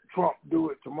that Trump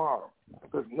do it tomorrow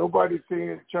because nobody's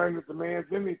saying China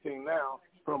demands anything now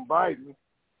from Biden.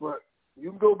 But you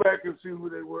can go back and see who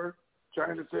they were.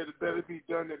 China said it better be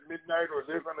done at midnight or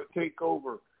they're going to take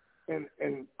over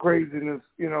and craziness,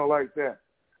 you know, like that.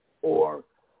 Or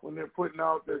when they're putting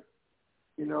out that,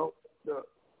 you know, the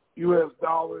U.S.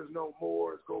 dollar is no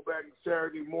more. Let's go back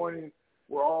Saturday morning.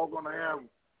 We're all going to have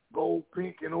gold,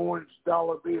 pink, and orange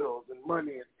dollar bills and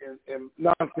money and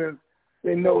nonsense.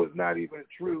 They know it's not even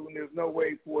true, and there's no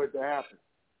way for it to happen.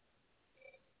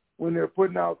 When they're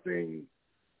putting out things,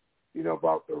 you know,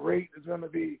 about the rate is going to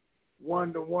be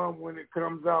 1-to-1 when it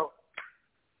comes out.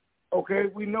 Okay,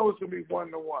 we know it's going to be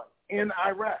 1-to-1 in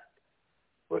Iraq,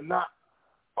 but not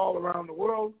all around the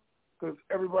world because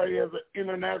everybody has an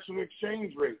international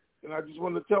exchange rate. And I just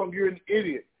want to tell them you're an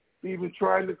idiot even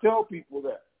trying to tell people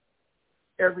that.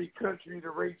 Every country, the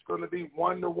rate's going to be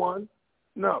 1-to-1.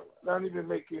 No, that doesn't even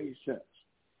make any sense.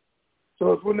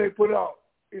 So it's when they put out,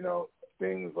 you know,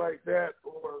 things like that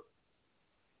or,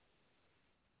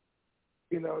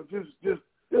 you know, just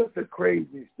the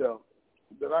crazy stuff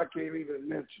that I can't even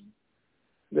mention.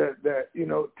 That you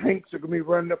know, tanks are going to be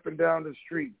running up and down the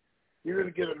street. You're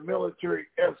going to get a military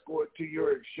escort to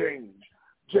your exchange.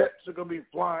 Jets are going to be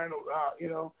flying. You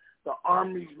know, the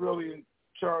Army's really in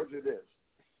charge of this.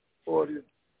 Or it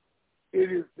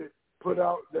is that put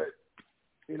out that,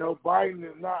 you know, Biden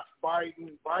is not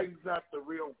Biden. Biden's not the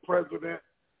real president.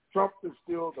 Trump is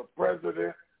still the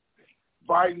president.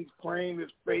 Biden's claim is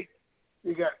fake.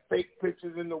 You got fake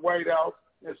pictures in the White House.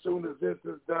 As soon as this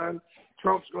is done,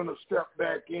 Trump's going to step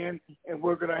back in, and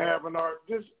we're going to have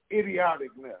just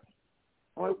idioticness.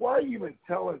 I'm like, why are you even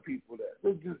telling people that?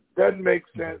 It just doesn't make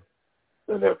sense.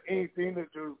 Doesn't have anything to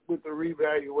do with the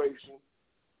revaluation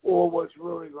or what's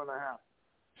really going to happen.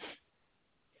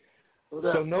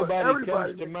 So nobody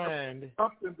comes to mind.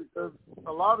 Something because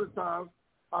a lot of times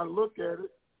I look at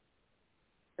it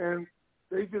and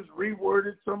they just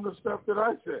reworded some of the stuff that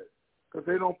I said because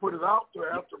they don't put it out till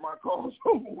after my call's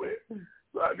over with.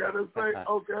 So I got to say,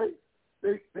 okay,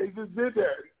 they just did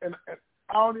that. And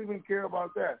I don't even care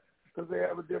about that because they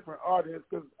have a different audience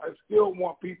because I still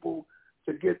want people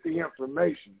to get the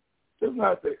information. Just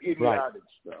not the idiotic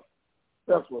stuff.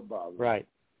 That's what bothers me. Right.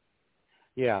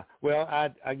 Yeah. Well,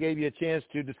 I gave you a chance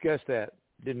to discuss that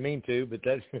Didn't mean to, but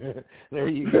that's there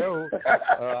you go.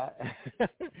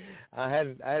 I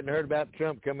hadn't heard about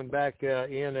Trump coming back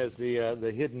in as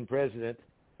the hidden president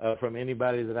from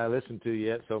anybody that I listened to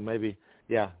yet. So maybe,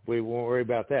 we won't worry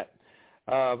about that.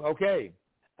 Okay.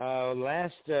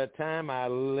 Last time I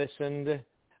listened,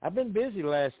 I've been busy.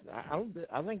 I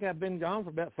think I've been gone for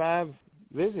about 5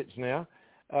 visits now.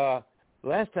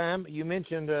 Last time you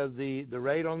mentioned the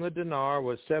rate on the dinar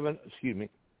was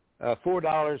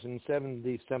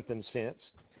 $4.70 cents.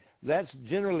 That's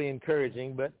generally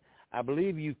encouraging, but I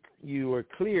believe you were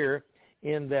clear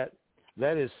in that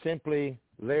is simply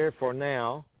there for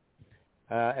now.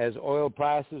 As oil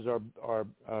prices or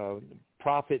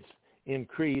profits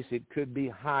increase, it could be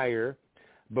higher,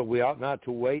 but we ought not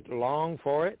to wait long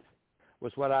for it.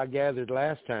 Was what I gathered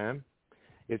last time.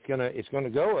 It's gonna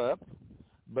go up,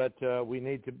 but we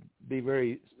need to be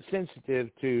very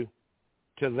sensitive to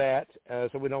that,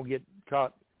 so we don't get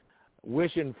caught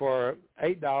wishing for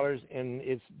 $8 and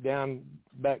it's down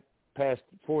back past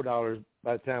 $4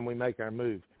 by the time we make our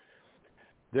move.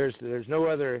 There's no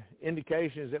other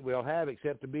indications that we'll have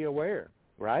except to be aware,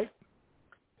 right?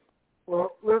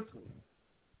 Well, listen,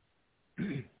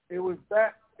 it was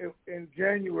back in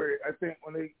January, I think,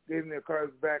 when they gave me the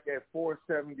cards back at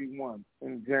 $4.71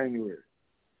 in January.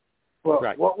 But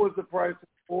right. What was the price of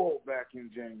oil back in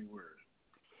January?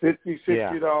 $50,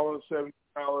 $60, $70,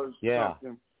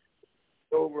 something.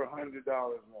 Over $100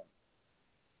 now.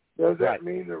 Does that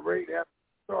mean the rate has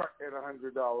to start at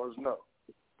 $100? No.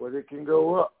 But it can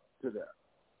go up to that.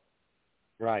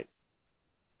 Right.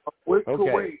 With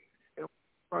Kuwait, in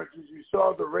countries, you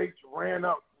saw the rates ran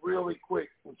up really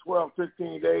quick in 12,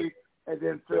 15 days and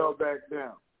then fell back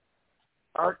down.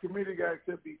 Our committee guy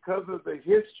said because of the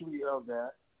history of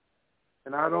that,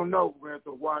 and I don't know, we're going to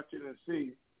have to watch it and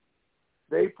see,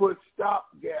 they put stop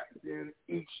gaps in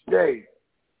each day.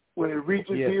 When it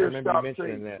reaches here, stop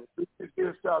trading. It reaches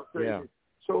here, stop trading. Yeah.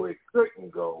 So it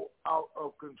couldn't go out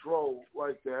of control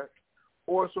like that,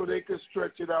 or so they could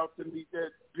stretch it out to meet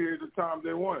that period of time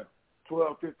they wanted,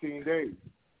 12, 15 days.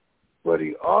 But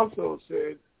he also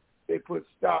said they put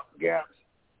stop gaps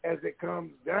as it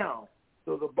comes down,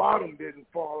 so the bottom didn't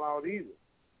fall out either.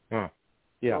 Huh.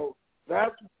 Yeah. So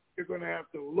that's what you're going to have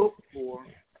to look for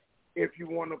if you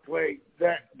want to play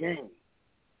that game.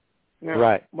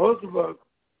 Now, most of us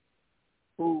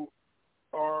who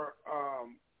are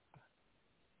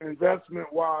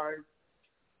investment-wise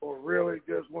or really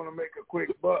just want to make a quick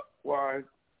buck-wise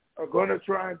are going to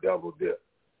try and double dip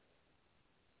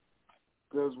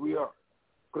because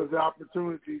the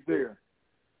opportunity's there.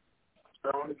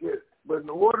 I want to get it. But in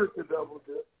order to double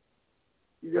dip,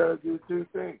 you got to do 2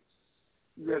 things.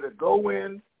 You got to go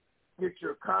in, get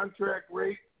your contract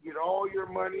rate, get all your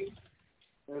money,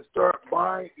 and start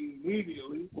buying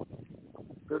immediately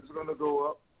because it's going to go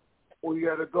up. Or you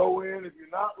got to go in, if you're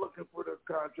not looking for the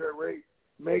contract rate,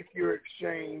 make your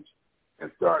exchange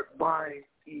and start buying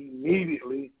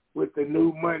immediately with the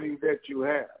new money that you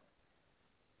have.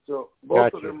 So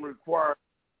both of them require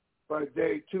by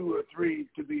day 2 or 3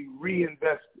 to be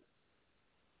reinvested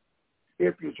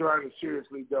if you're trying to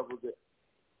seriously double dip.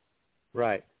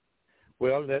 Right.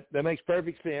 Well, that makes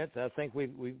perfect sense. I think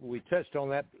we touched on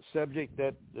that subject,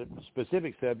 that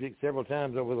specific subject, several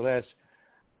times over the last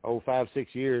 5-6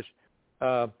 years.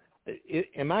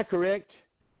 Am I correct?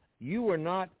 You were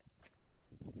not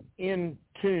in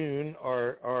tune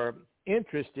or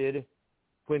interested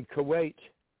when Kuwait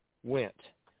went.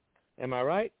 Am I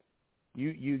right?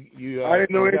 You I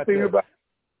didn't know anything about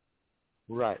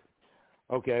it. Right.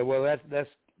 Okay. Well, that's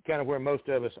kind of where most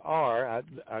of us are.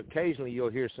 Occasionally, you'll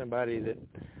hear somebody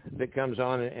that comes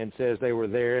on and says they were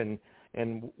there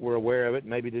and were aware of it.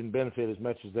 Maybe didn't benefit as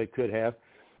much as they could have.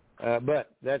 But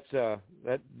that's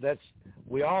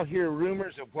we all hear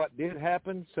rumors of what did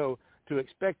happen. So to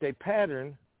expect a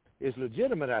pattern is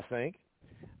legitimate, I think.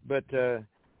 But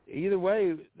either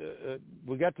way,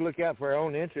 we got to look out for our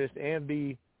own interest and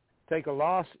take a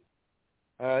loss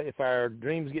if our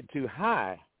dreams get too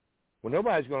high. Well,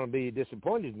 nobody's going to be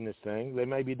disappointed in this thing. They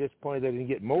may be disappointed they didn't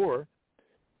get more,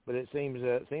 but it seems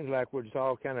like we're just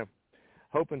all kind of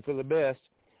hoping for the best.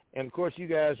 And, of course, you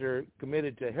guys are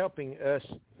committed to helping us,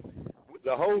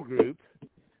 the whole group,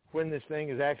 when this thing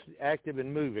is actually active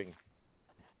and moving.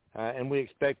 And we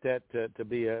expect that to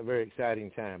be a very exciting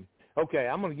time. Okay,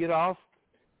 I'm going to get off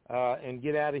and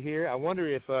get out of here. I wonder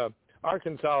if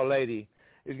Arkansas lady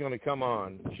is going to come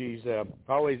on. She's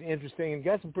always interesting and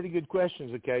got some pretty good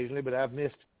questions occasionally, but I've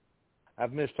missed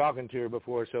talking to her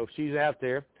before. So if she's out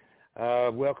there,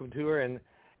 welcome to her. And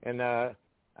I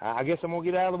guess I'm going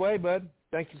to get out of the way, bud.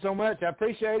 Thank you so much. I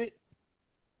appreciate it.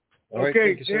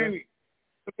 Okay, Jamie.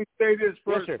 let me say this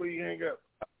first Yes, before you hang up.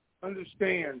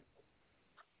 Understand,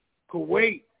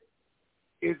 Kuwait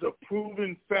is a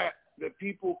proven fact that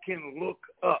people can look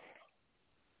up.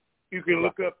 You can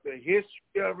look up the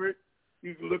history of it.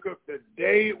 You can look up the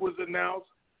day it was announced.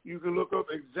 You can look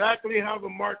up exactly how the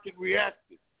market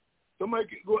reacted. Somebody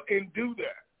can go and do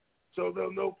that, so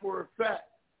they'll know for a fact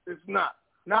it's not.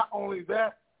 Not only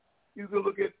that, you can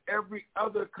look at every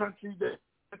other country that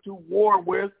went to war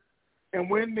with and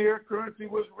when their currency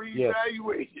was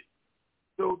reevaluated. Yes.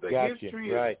 So the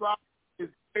history is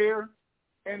fair,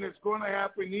 and it's going to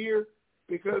happen here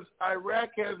because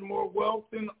Iraq has more wealth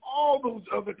than all those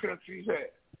other countries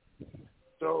have.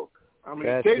 So, I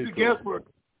mean, take the guesswork.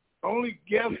 The only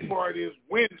guess part is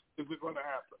when is it going to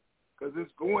happen, because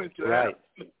it's going to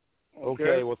happen.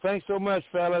 Okay, well, thanks so much,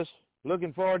 fellas.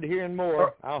 Looking forward to hearing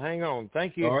more. I'll hang on.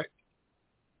 Thank you. All right.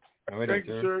 Thank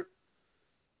you, sir.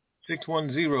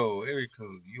 610 area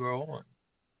code. You are on.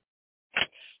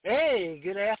 Hey,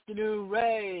 good afternoon,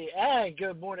 Ray, and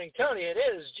good morning, Tony. It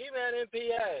is G-Man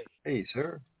MPA. Hey,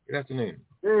 sir. Good afternoon.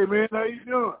 Hey, man. How you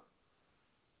doing?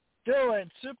 Doing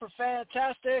super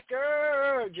fantastic,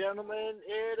 gentlemen.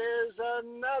 It is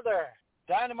another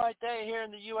dynamite day here in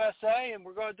the USA, and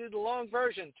we're going to do the long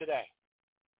version today.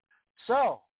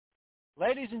 So,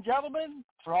 ladies and gentlemen,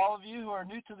 for all of you who are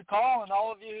new to the call and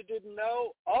all of you who didn't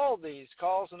know, all these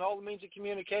calls and all the means of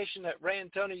communication that Ray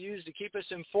and Tony use to keep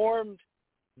us informed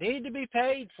need to be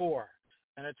paid for.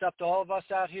 And it's up to all of us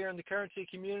out here in the currency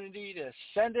community to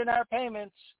send in our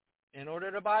payments in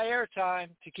order to buy airtime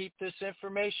to keep this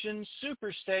information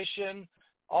superstation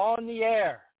on the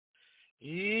air.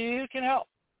 You can help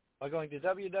by going to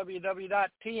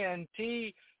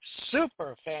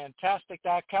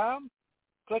www.TNTSuperfantastic.com,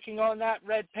 clicking on that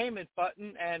red payment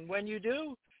button, and when you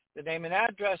do, the name and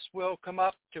address will come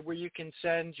up to where you can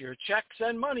send your checks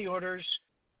and money orders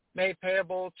made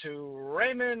payable to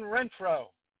Raymond Renfro,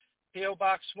 P.O.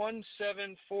 Box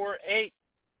 1748,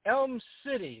 Elm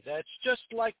City, that's just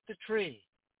like the tree,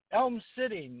 Elm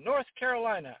City, North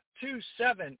Carolina,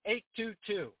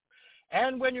 27822.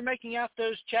 And when you're making out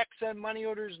those checks and money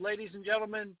orders, ladies and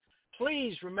gentlemen,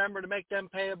 please remember to make them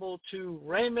payable to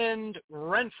Raymond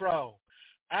Renfro.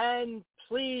 And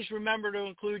please remember to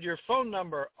include your phone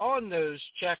number on those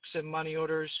checks and money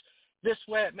orders. This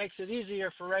way it makes it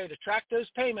easier for Ray to track those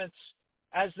payments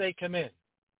as they come in.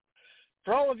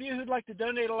 For all of you who'd like to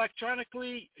donate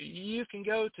electronically, you can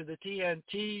go to the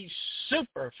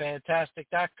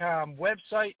TNTSuperfantastic.com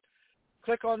website,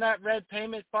 click on that red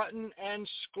payment button, and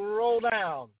scroll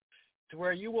down to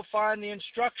where you will find the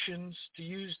instructions to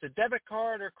use the debit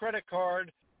card or credit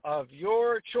card of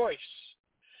your choice.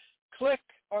 Click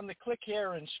on the Click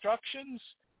Here instructions.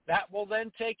 That will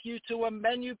then take you to a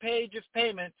menu page of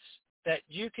payments that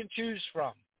you can choose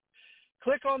from.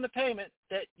 Click on the payment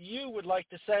that you would like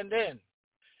to send in.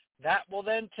 That will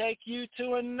then take you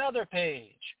to another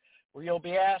page where you'll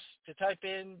be asked to type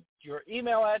in your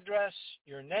email address,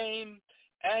 your name,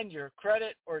 and your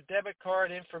credit or debit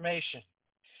card information.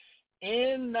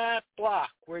 In that block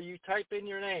where you type in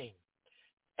your name,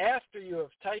 after you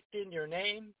have typed in your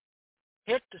name,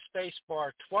 hit the space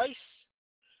bar twice,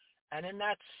 and in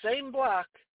that same block,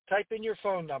 type in your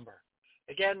phone number.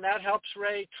 Again, that helps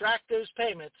Ray track those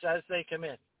payments as they come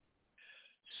in.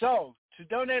 So, to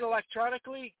donate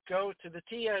electronically, go to the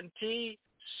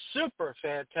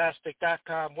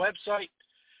TNTSuperfantastic.com website,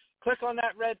 click on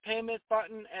that red payment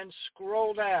button, and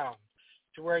scroll down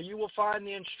to where you will find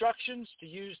the instructions to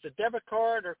use the debit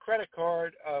card or credit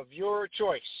card of your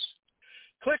choice.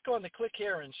 Click on the Click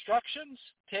Here instructions,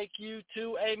 take you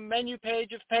to a menu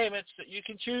page of payments that you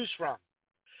can choose from.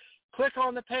 Click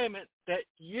on the payment that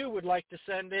you would like to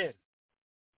send in.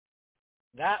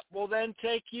 That will then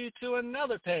take you to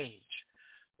another page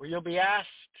where you'll be asked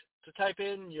to type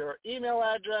in your email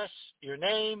address, your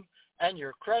name, and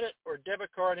your credit or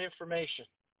debit card information.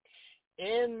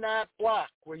 In that block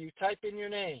where you type in your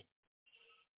name,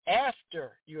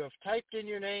 after you have typed in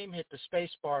your name, hit the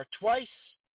space bar twice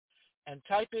and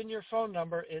type in your phone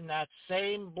number in that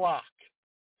same block.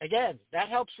 Again, that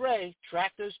helps Ray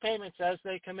track those payments as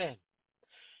they come in.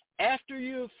 After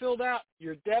you have filled out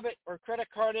your debit or credit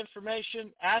card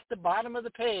information, at the bottom of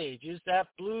the page is that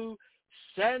blue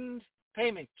Send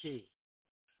Payment key.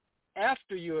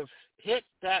 After you have hit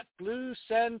that blue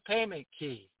Send Payment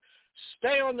key,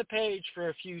 stay on the page for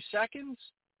a few seconds.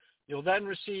 You'll then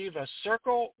receive a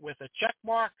circle with a check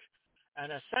mark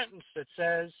and a sentence that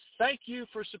says, "Thank you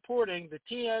for supporting the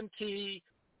TNT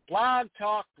Blog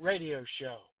Talk Radio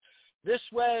Show." This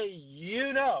way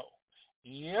you know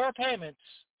your payments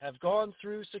have gone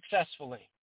through successfully.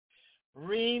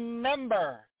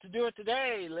 Remember to do it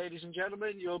today, ladies and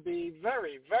gentlemen. You'll be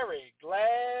very, very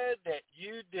glad that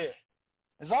you did.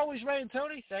 As always, Ray and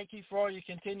Tony, thank you for all you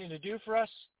continue to do for us.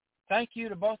 Thank you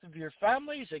to both of your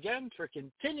families, again, for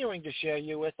continuing to share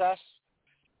you with us.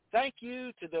 Thank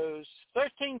you to those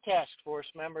 13 task force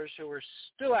members who are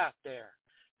still out there,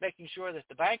 making sure that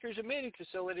the bankers and meeting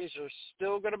facilities are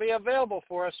still going to be available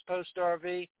for us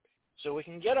post-RV so we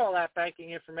can get all that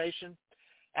banking information.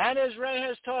 And as Ray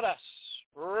has taught us,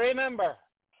 remember,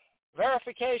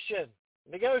 verification,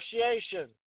 negotiation,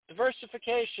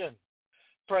 diversification,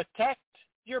 protect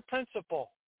your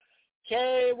principal,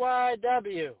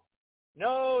 KYW,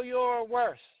 know your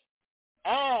worth,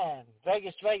 and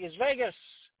Vegas, Vegas, Vegas,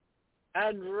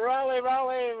 and Raleigh,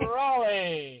 Raleigh,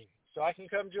 Raleigh, so I can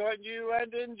come join you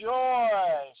and enjoy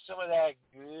some of that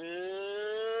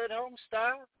good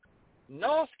home-style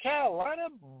North Carolina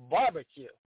barbecue.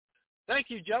 Thank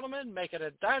you, gentlemen. Make it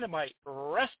a dynamite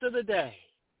rest of the day.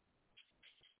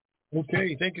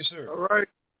 Okay. Thank you, sir. All right,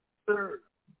 sir.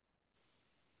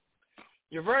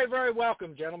 You're very, very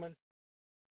welcome, gentlemen.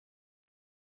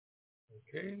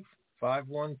 Okay.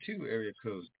 512 area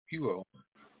code. QO.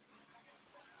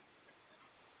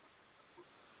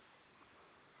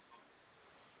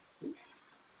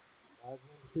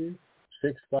 512-659.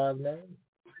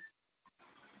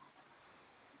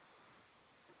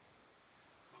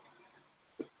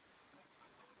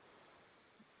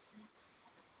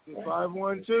 Okay.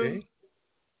 512. Okay.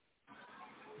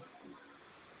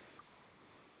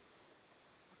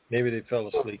 Maybe they fell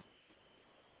asleep.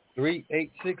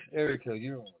 386 area code.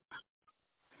 You're on.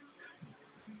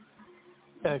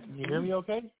 Can you hear me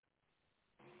okay?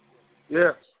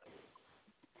 Yes.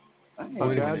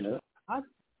 Wait a minute.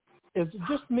 Is it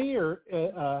just me or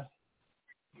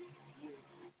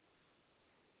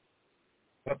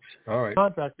Oops. All right.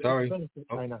 contractor? Sorry.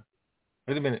 Right now.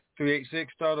 Wait a minute.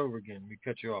 386. Start over again. We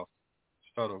cut you off.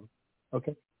 Start over.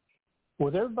 Okay.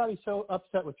 With everybody so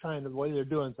upset with China the way they're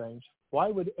doing things, why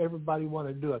would everybody want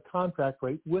to do a contract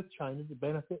rate with China to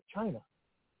benefit China?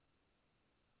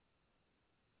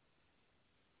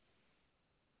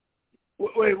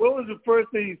 Wait, what was the first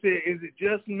thing you said? Is it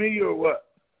just me or what?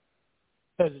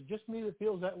 Is it just me that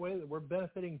feels that way, that we're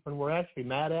benefiting when we're actually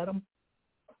mad at them?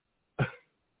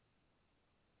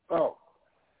 Oh.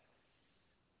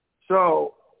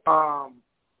 So, why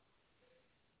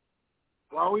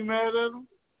are we mad at them?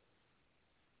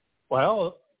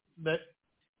 Well, that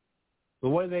the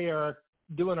way they are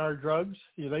doing our drugs,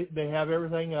 they have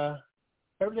everything.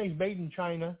 Everything's made in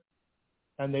China,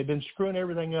 and they've been screwing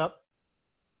everything up,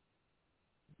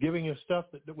 giving us stuff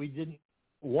that we didn't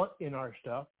want in our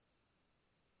stuff.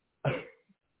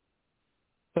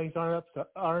 Things aren't up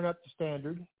to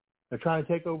standard. They're trying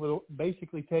to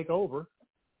basically take over.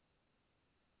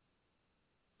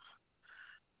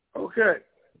 Okay.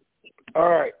 All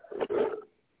right.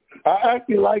 I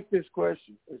actually like this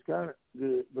question. It's kind of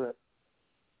good, but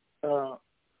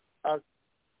I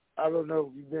don't know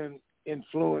if you've been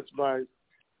influenced by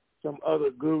some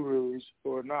other gurus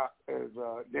or not, as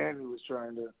Danny was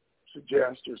trying to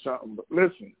suggest or something. But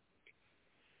listen,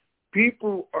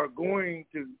 people are going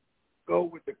to go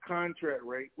with the contract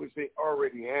rate, which they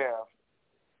already have,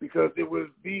 because it was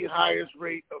the highest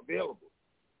rate available.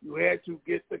 You had to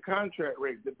get the contract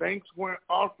rate. The banks weren't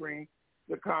offering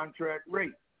the contract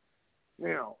rate.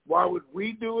 Now, why would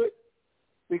we do it?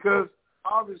 Because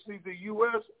obviously the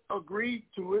U.S. agreed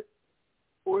to it,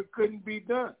 or it couldn't be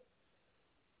done.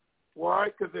 Why?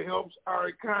 Because it helps our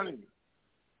economy.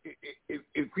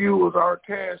 It fuels our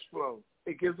cash flow.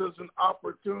 It gives us an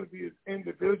opportunity as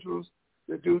individuals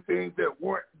to do things that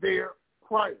weren't there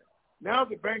prior. Now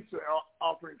the banks are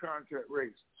offering contract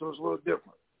rates, so it's a little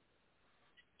different.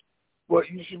 But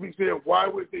you should be saying, why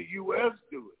would the U.S.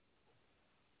 do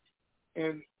it?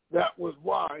 And that was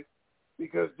why,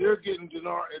 because they're getting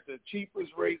dinar at the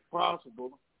cheapest rate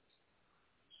possible,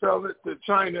 sell it to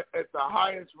China at the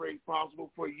highest rate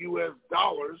possible for U.S.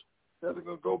 dollars that are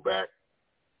going to go back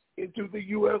into the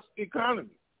U.S. economy.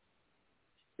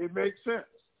 It makes sense.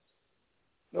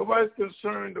 Nobody's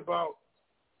concerned about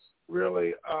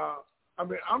really,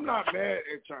 I'm not mad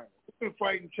at China. We've been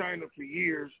fighting China for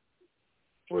years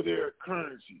for their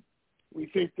currency. We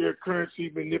think they're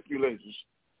currency manipulators.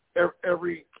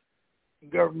 Every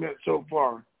government so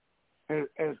far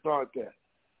has thought that.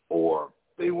 Or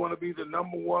they want to be the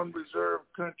number one reserve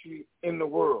country in the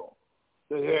world.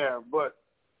 They have, but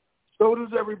so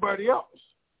does everybody else.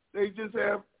 They just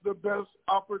have the best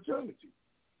opportunity.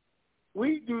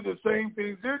 We do the same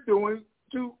things they're doing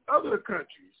to other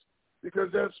countries because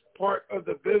that's part of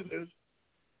the business.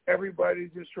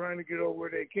 Everybody's just trying to get over where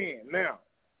they can. Now,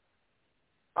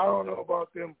 I don't know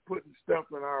about them putting stuff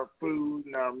in our food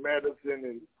and our medicine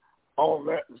and all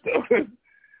that stuff.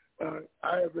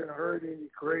 I haven't heard any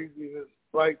craziness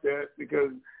like that,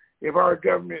 because if our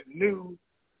government knew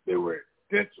they were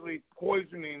intentionally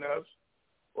poisoning us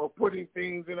or putting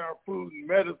things in our food and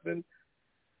medicine,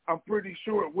 I'm pretty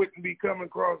sure it wouldn't be coming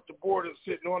across the border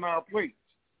sitting on our plates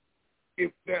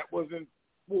if that was in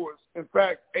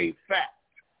fact a fact.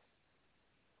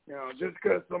 Now, just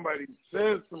because somebody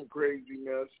says some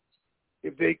craziness,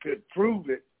 if they could prove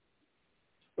it,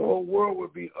 the whole world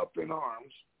would be up in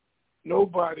arms.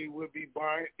 Nobody would be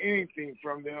buying anything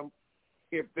from them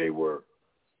if they were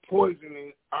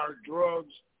poisoning our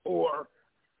drugs or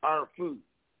our food.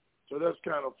 So that's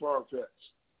kind of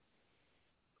far-fetched.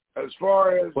 As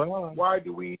far as why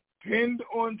do we depend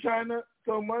on China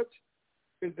so much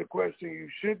is the question you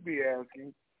should be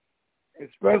asking,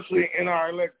 especially in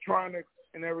our electronics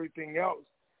and everything else.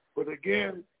 But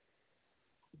again,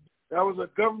 that was a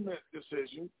government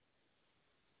decision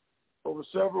over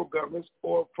several governments,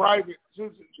 or private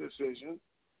citizen decision,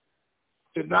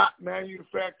 to not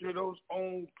manufacture those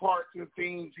own parts and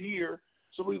things here,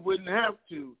 so we wouldn't have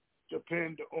to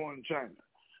depend on China.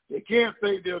 They can't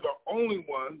say they're the only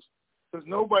ones, because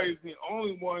nobody's the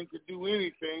only one to do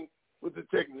anything with the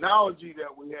technology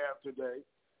that we have today.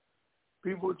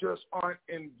 People just aren't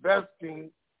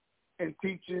investing in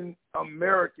teaching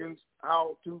Americans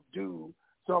how to do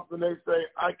something they say,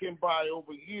 I can buy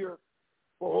over here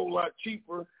for a whole lot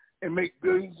cheaper and make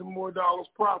billions and more dollars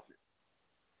profit.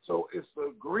 So it's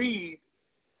the greed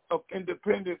of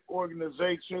independent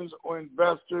organizations or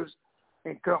investors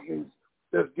and companies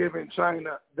that's giving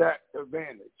China that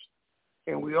advantage.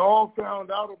 And we all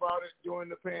found out about it during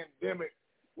the pandemic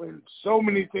when so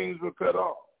many things were cut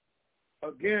off.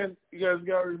 Again, you guys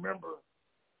got to remember,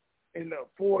 in the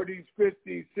 40s,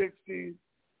 50s, 60s,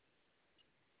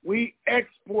 we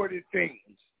exported things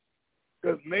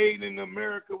because made in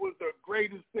America was the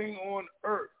greatest thing on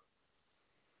earth.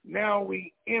 Now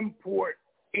we import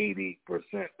 80%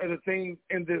 of the things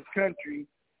in this country.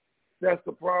 That's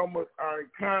the problem with our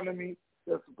economy.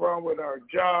 That's the problem with our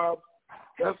jobs.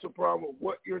 That's the problem with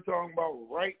what you're talking about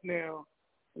right now,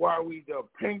 why we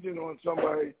dependent on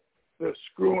somebody that's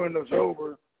screwing us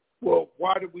over. Well,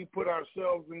 why did we put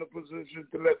ourselves in a position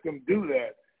to let them do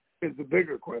that is the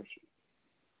bigger question.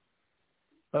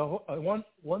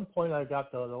 One point I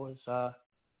got, though, is,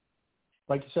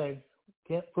 like you say,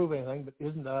 can't prove anything, but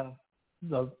isn't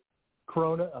the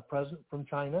corona a present from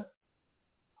China?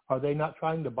 Are they not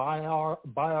trying to buy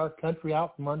our country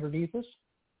out from underneath us?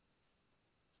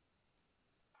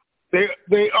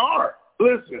 They are.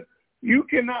 Listen, you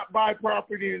cannot buy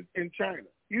property in China.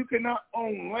 You cannot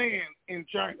own land in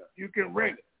China. You can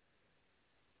rent it.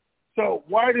 So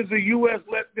why does the U.S.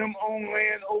 let them own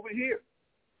land over here?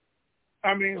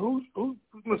 I mean, whose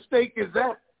mistake is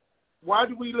that? Why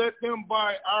do we let them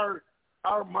buy our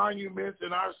monuments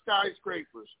and our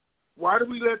skyscrapers? Why do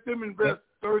we let them invest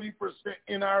 30%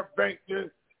 in our bank?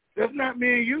 That's not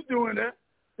me and you doing that.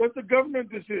 That's a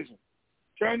government decision.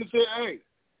 Trying to say, hey,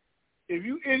 if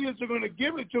you idiots are going to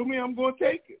give it to me, I'm going to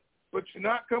take it. But you're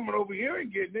not coming over here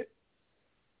and getting it.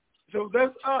 So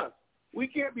that's us. We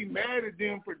can't be mad at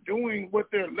them for doing what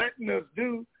they're letting us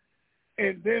do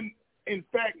and then, in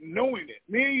fact, knowing it.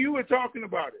 Me and you were talking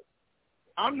about it.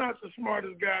 I'm not the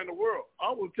smartest guy in the world.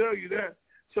 I will tell you that.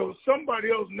 So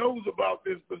somebody else knows about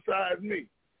this besides me.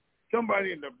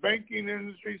 Somebody in the banking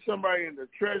industry, somebody in the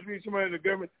treasury, somebody in the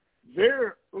government,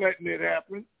 they're letting it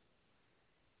happen,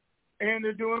 and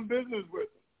they're doing business with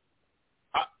it.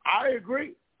 I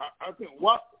agree. I think,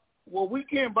 well, we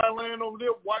can't buy land over there.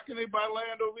 Why can they buy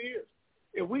land over here?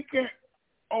 If we can't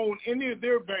own any of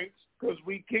their banks because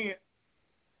we can't,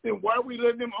 then why are we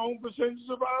letting them own percentages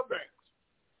of our banks?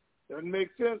 Doesn't make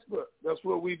sense, but that's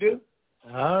what we do.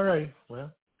 All right.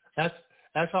 Well,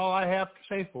 that's all I have to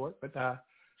say for it. But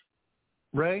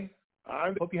Ray,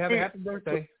 I hope you have a happy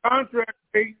birthday. The contract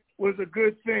rate was a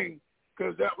good thing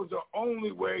because that was the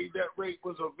only way that rate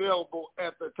was available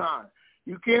at the time.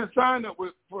 You can't sign up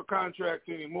for contracts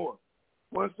anymore.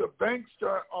 Once the banks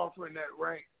start offering that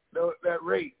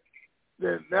rate,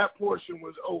 then that portion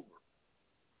was over.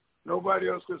 Nobody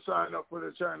else could sign up for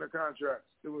the China contracts.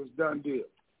 It was done deal.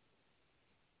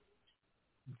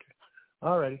 Okay.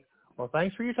 All righty. Well,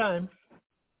 thanks for your time.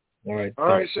 All right. All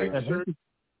right. Thanks, sir.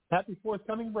 Happy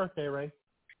forthcoming birthday, Ray.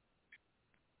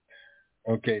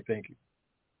 Okay. Thank you.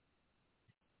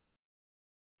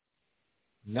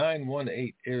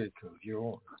 918 area code. You're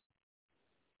on.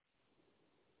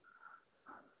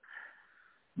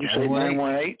 You say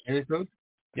 918? Area code?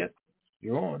 Yep.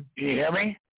 You're on. Can you hear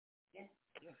me?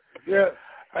 Yeah.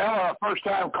 Well, I'm a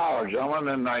first-time caller,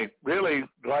 gentlemen, and I really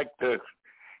like to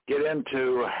get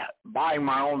into buying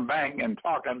my own bank and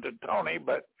talking to Tony,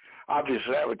 but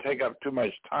obviously that would take up too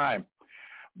much time.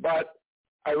 But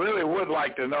I really would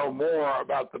like to know more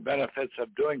about the benefits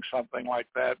of doing something like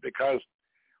that, because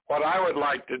what I would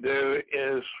like to do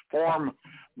is form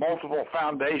multiple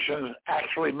foundations,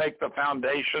 actually make the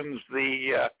foundations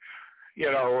the,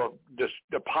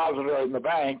 depositor in the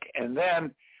bank, and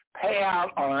then pay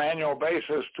out on an annual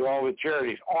basis to all the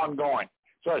charities ongoing.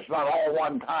 So it's not all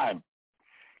one time.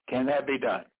 Can that be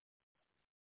done?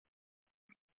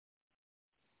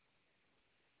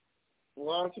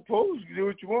 Well, I suppose you do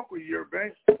what you want with your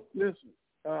bank. Listen,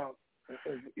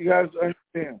 you guys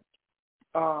understand.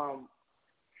 I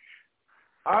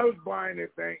was buying a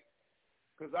bank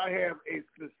because I have a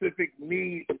specific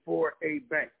need for a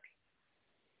bank,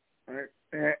 right?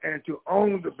 And to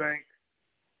own the bank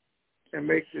and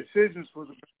make decisions for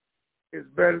the bank is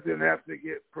better than having to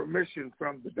get permission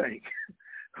from the bank,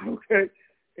 okay,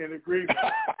 in agreement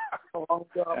along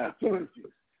the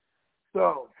opportunities.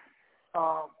 So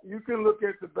you can look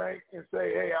at the bank and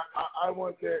say, hey, I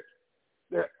want that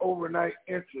overnight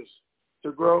interest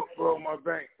to grow my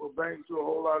bank. Well, banks do a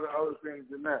whole lot of other things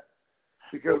than that.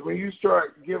 Because when you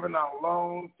start giving out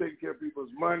loans, taking care of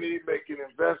people's money, making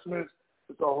investments,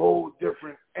 it's a whole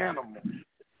different animal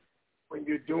when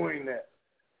you're doing that.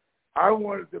 I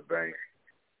wanted the bank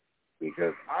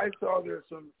because I saw there's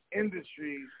some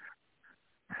industries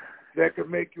that could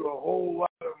make you a whole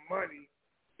lot of money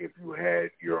if you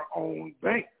had your own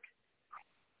bank,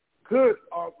 could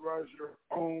authorize your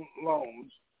own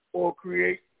loans or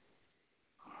create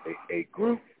a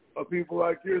group of people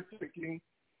like you're thinking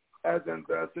as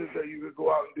investors that you could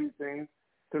go out and do things.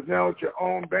 Because now with your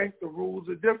own bank, the rules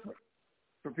are different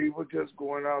for people just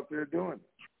going out there doing it.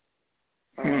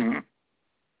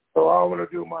 So I want to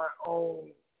do my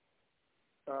own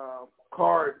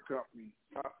card company.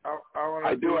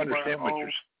 I do understand what you're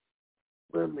saying.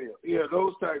 Windmill. Yeah,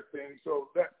 those type things. So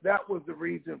that was the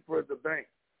reason for the bank.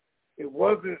 It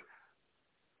wasn't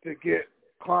to get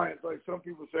clients. Like some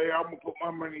people say, I'm going to put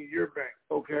my money in your bank.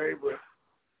 Okay, but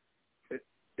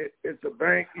it's a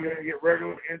bank. You're going to get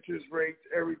regular interest rates,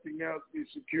 everything else be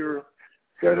secure.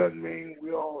 That doesn't mean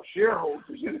we all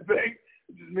shareholders in the bank.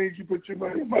 It just means you put your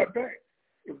money in my bank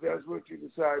if that's what you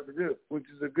decide to do, which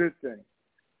is a good thing.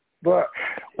 But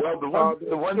the one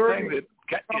thing that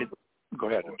go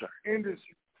ahead, I'm sorry.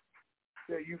 Industry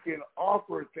that you can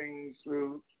offer things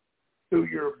through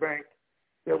your bank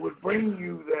that would bring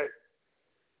you that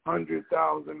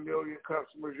 100,000 million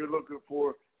customers you're looking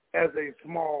for as a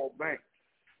small bank,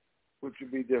 which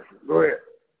would be different. Go ahead.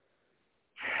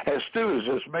 As stupid as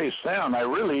this may sound, I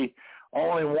really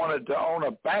only wanted to own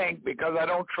a bank because I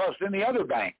don't trust any other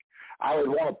bank. I would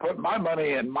want to put my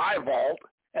money in my vault,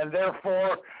 and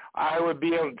therefore I would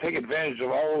be able to take advantage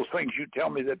of all those things you tell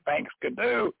me that banks can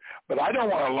do. But I don't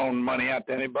want to loan money out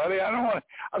to anybody. I don't want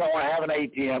to have an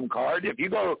ATM card. If you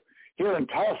go here in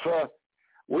Tulsa,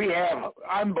 we have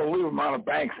unbelievable amount of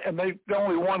banks, and there's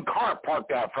only one car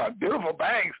parked out front. Beautiful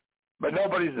banks, but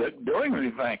nobody's doing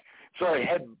anything. So I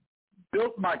had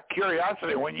built my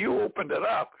curiosity. When you opened it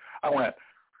up, I went,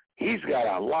 he's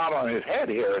got a lot on his head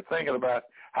here thinking about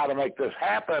how to make this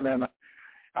happen. And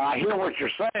I hear what you're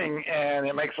saying, and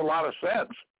it makes a lot of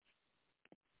sense.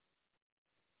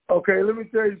 Okay, let me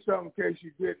tell you something in case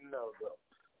you didn't know,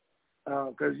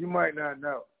 though, because you might not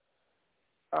know.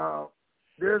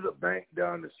 There's a bank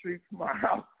down the street from my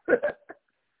house,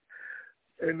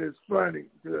 and it's funny.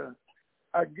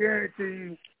 I guarantee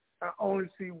you I only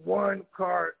see one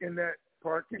car in that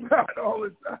parking lot all the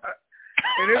time,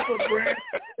 and it's a brand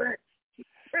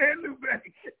new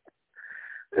bank.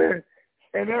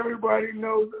 And everybody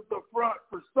knows it's a front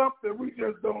for something. We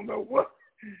just don't know what,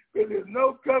 because there's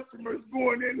no customers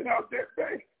going in and out that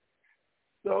bank.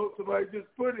 So somebody just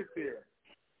put it there.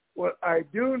 What I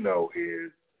do know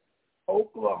is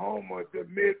Oklahoma, the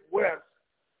Midwest,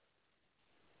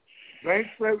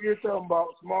 banks that you're talking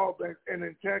about, small banks, and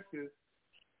in Texas,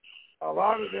 a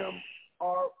lot of them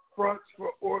are fronts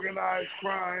for organized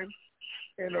crime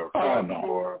and are fronts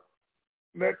for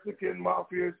Mexican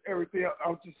mafias, everything else.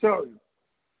 I'm just telling you.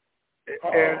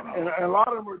 And a lot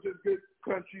of them are just good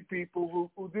country people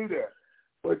who do that.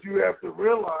 But you have to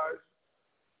realize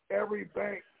every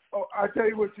bank, I tell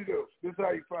you what you do. This is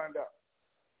how you find out.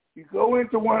 You go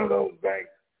into one of those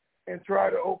banks and try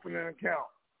to open an account,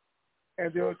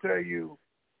 and they'll tell you,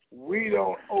 we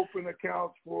don't open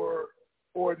accounts for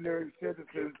ordinary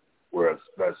citizens. We're a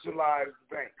specialized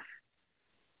bank.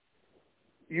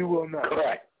 You will know.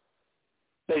 Correct.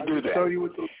 They do that.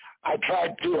 I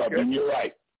tried two of them, and you're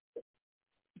right.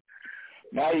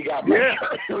 Now you got my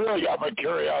you really got my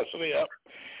curiosity up.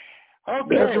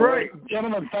 Okay, that's right,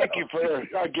 gentlemen. Thank you for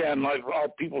again. Like all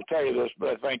people tell you this,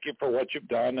 but thank you for what you've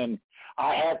done, and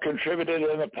I have contributed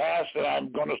in the past, and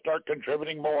I'm going to start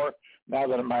contributing more now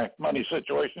that my money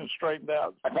situation is straightened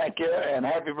out. Thank you, and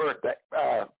happy birthday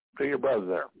to your brother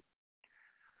there.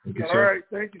 Thank you, all right,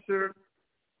 thank you, sir.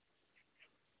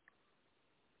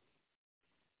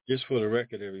 Just for the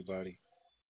record, everybody,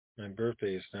 my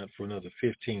birthday is not for another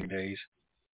 15 days.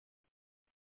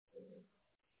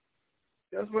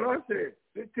 That's what I said.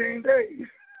 15 days.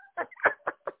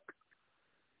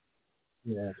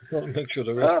 Yeah, I want to make sure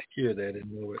the rest hear that and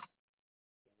know it.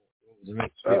 The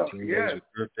next 15 days with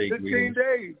birthday 15 greetings.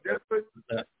 days.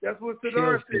 That's what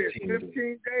Sadar said. 15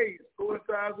 days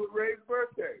coincides with Ray's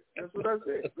birthday. That's what I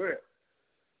said. Go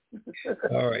ahead.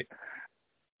 All right.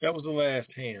 That was the last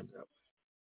hand up.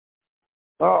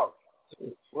 Oh,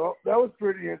 well, that was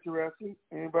pretty interesting.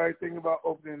 Anybody thinking about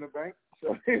opening a bank?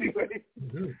 So anyway,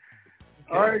 Okay.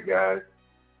 All right, guys.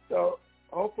 So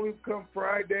hopefully come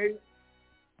Friday,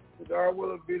 Sadar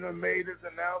will have made his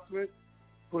announcement,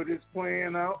 put his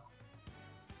plan out.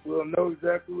 We'll know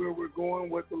exactly where we're going,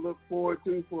 what to look forward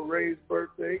to for Ray's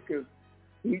birthday, because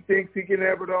he thinks he can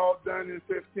have it all done in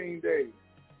 15 days.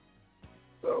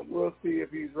 So we'll see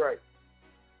if he's right.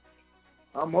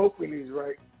 I'm hoping he's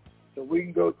right. So we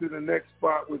can go to the next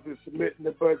spot, which is submitting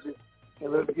the budget,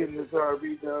 and let's get this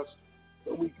RV done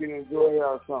so we can enjoy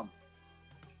our summer.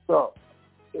 So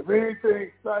if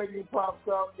anything exciting pops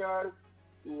up, guys,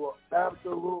 we will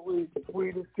absolutely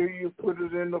tweet it to you, put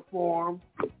it in the forum,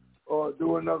 or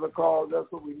do another call. That's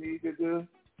what we need to do.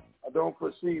 I don't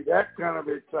foresee that kind of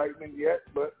excitement yet,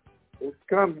 but it's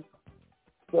coming.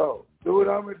 So do what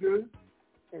I'm going to do.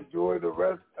 Enjoy the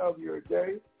rest of your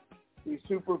day. Be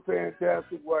super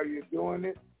fantastic while you're doing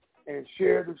it, and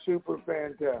share the super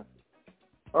fantastic.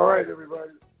 All right,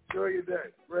 everybody. Enjoy your day.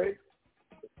 Ray?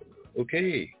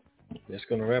 Okay. That's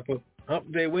going to wrap up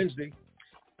Hump Day Wednesday.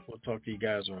 We'll talk to you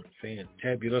guys on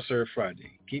Fantabular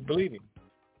Friday. Keep believing.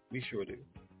 We sure do.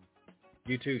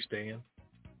 You too, Stan.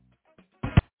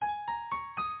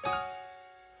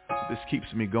 This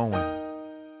keeps me going.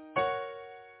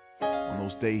 On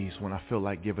those days when I feel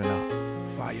like giving up.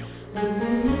 Fire.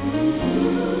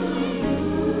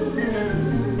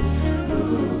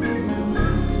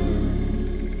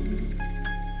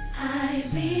 I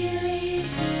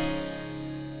believe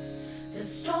the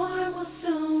storm will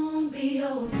soon be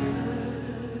over.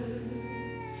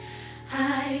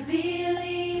 I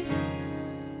believe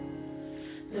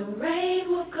the rain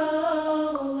will go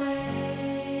away.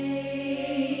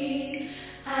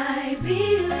 I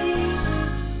believe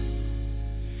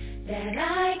that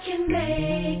I can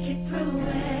make it through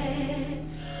it.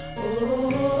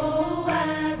 Oh,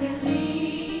 I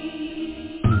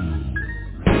believe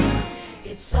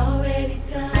it's already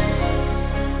done.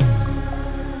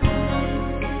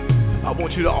 I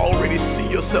want you to already see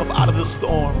yourself out of the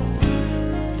storm.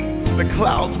 The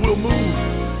clouds will move.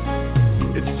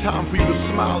 It's time for you to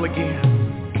smile again.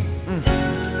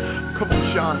 Come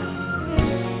on, Sean.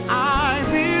 I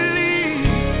believe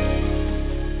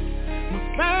my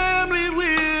family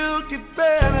will get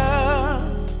better.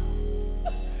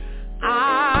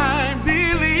 I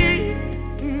believe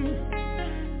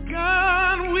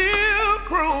God will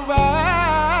provide.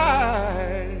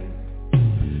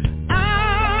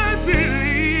 I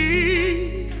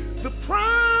believe the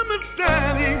promise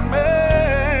that He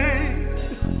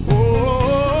made.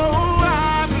 Oh,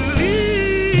 I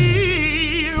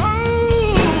believe.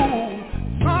 Oh,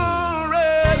 it's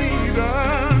already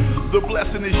done. The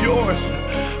blessing is yours.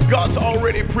 God's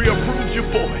already pre-approved you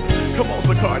for it. Come on,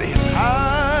 Zacardi.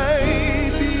 I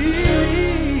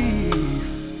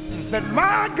believe that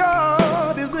my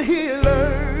God is a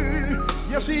healer.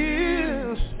 Yes, He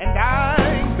is. And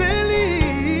I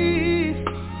believe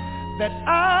that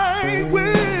I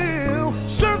will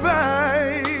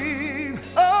survive.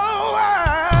 Oh,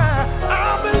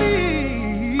 I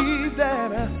believe that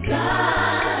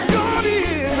God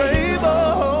is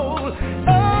able.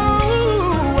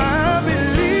 Oh, I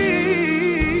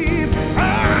believe.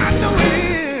 I know He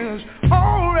is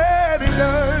already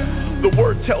done. The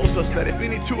Word tells us that if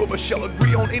any two of us shall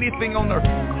agree on anything on earth,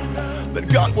 that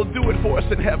God will do it for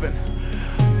us in heaven.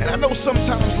 And I know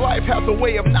sometimes life has a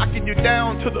way of knocking you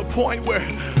down to the point where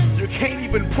you can't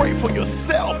even pray for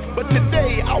yourself. But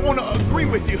today I want to agree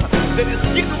with you that it's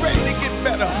getting ready to get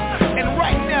better. And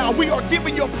right now we are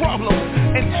giving your problem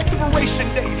an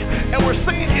expiration date. And we're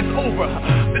saying it's over.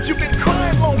 That you've been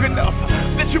crying long enough.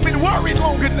 That you've been worried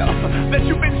long enough. That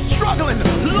you've been struggling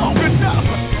long enough.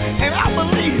 And I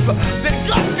believe that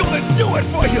God's going to do it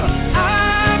for you.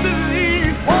 I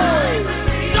believe.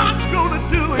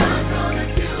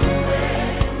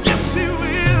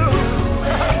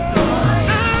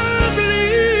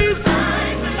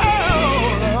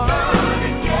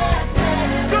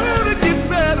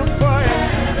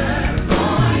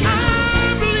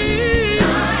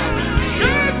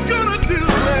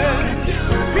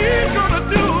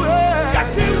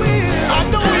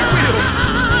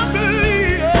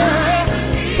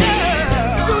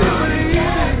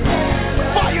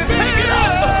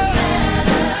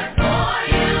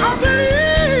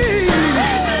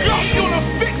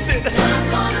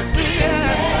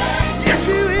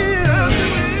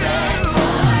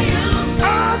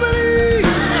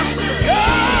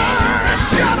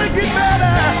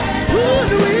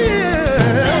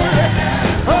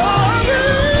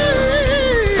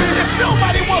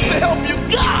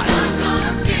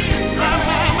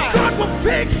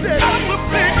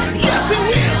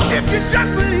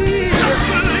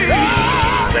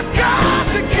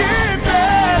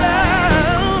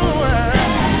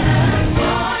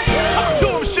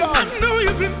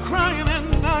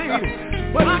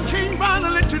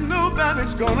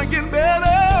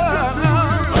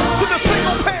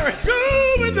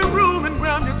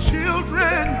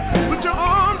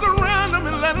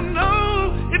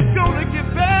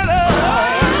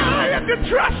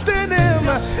 trust in him.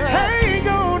 Hang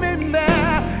on in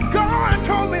there. God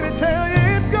told me to tell you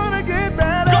it's gonna get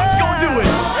better. God's gonna do it.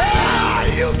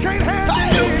 You can't handle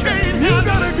it. You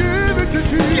gotta give it to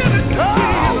Jesus.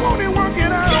 Oh, won't he work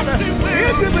it out? If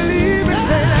you believe it,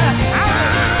 say that.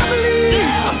 I believe.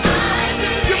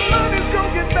 Your money's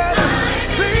gonna get better.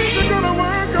 Things are gonna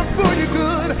work out for you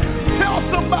good. Tell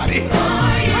somebody.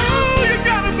 Oh, you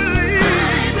gotta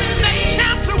believe. That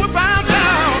cancer will bow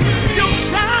down. Your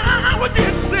child will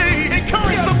get saved.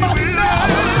 Encourage somebody now.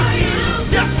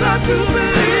 Yes, I do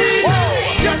believe.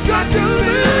 Yes, I do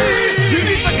believe. You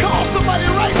need to call somebody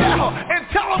right now and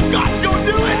tell them God's gonna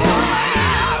do it.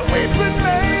 We've been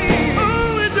made.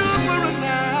 Oh, we do it for a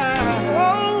night.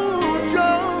 Oh,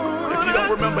 John. If you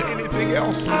don't remember anything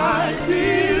else, I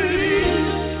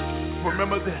believe.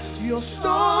 Remember this. Your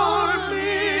storm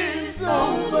is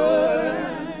over.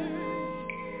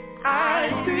 I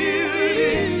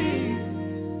believe.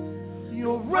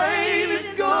 Your rain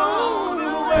is gone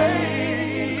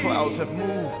away. Clouds have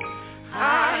moved.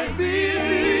 I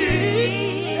believe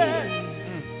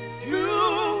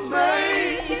you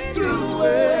make it through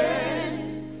it.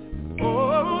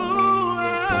 Oh,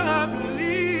 I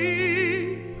believe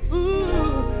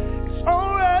it's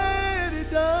already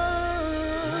done.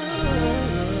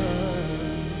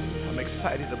 I'm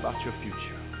excited about your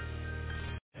future.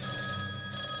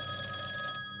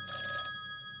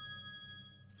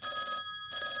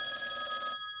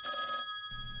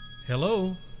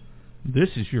 Hello? This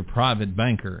is your private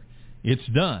banker. It's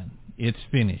done. It's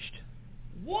finished.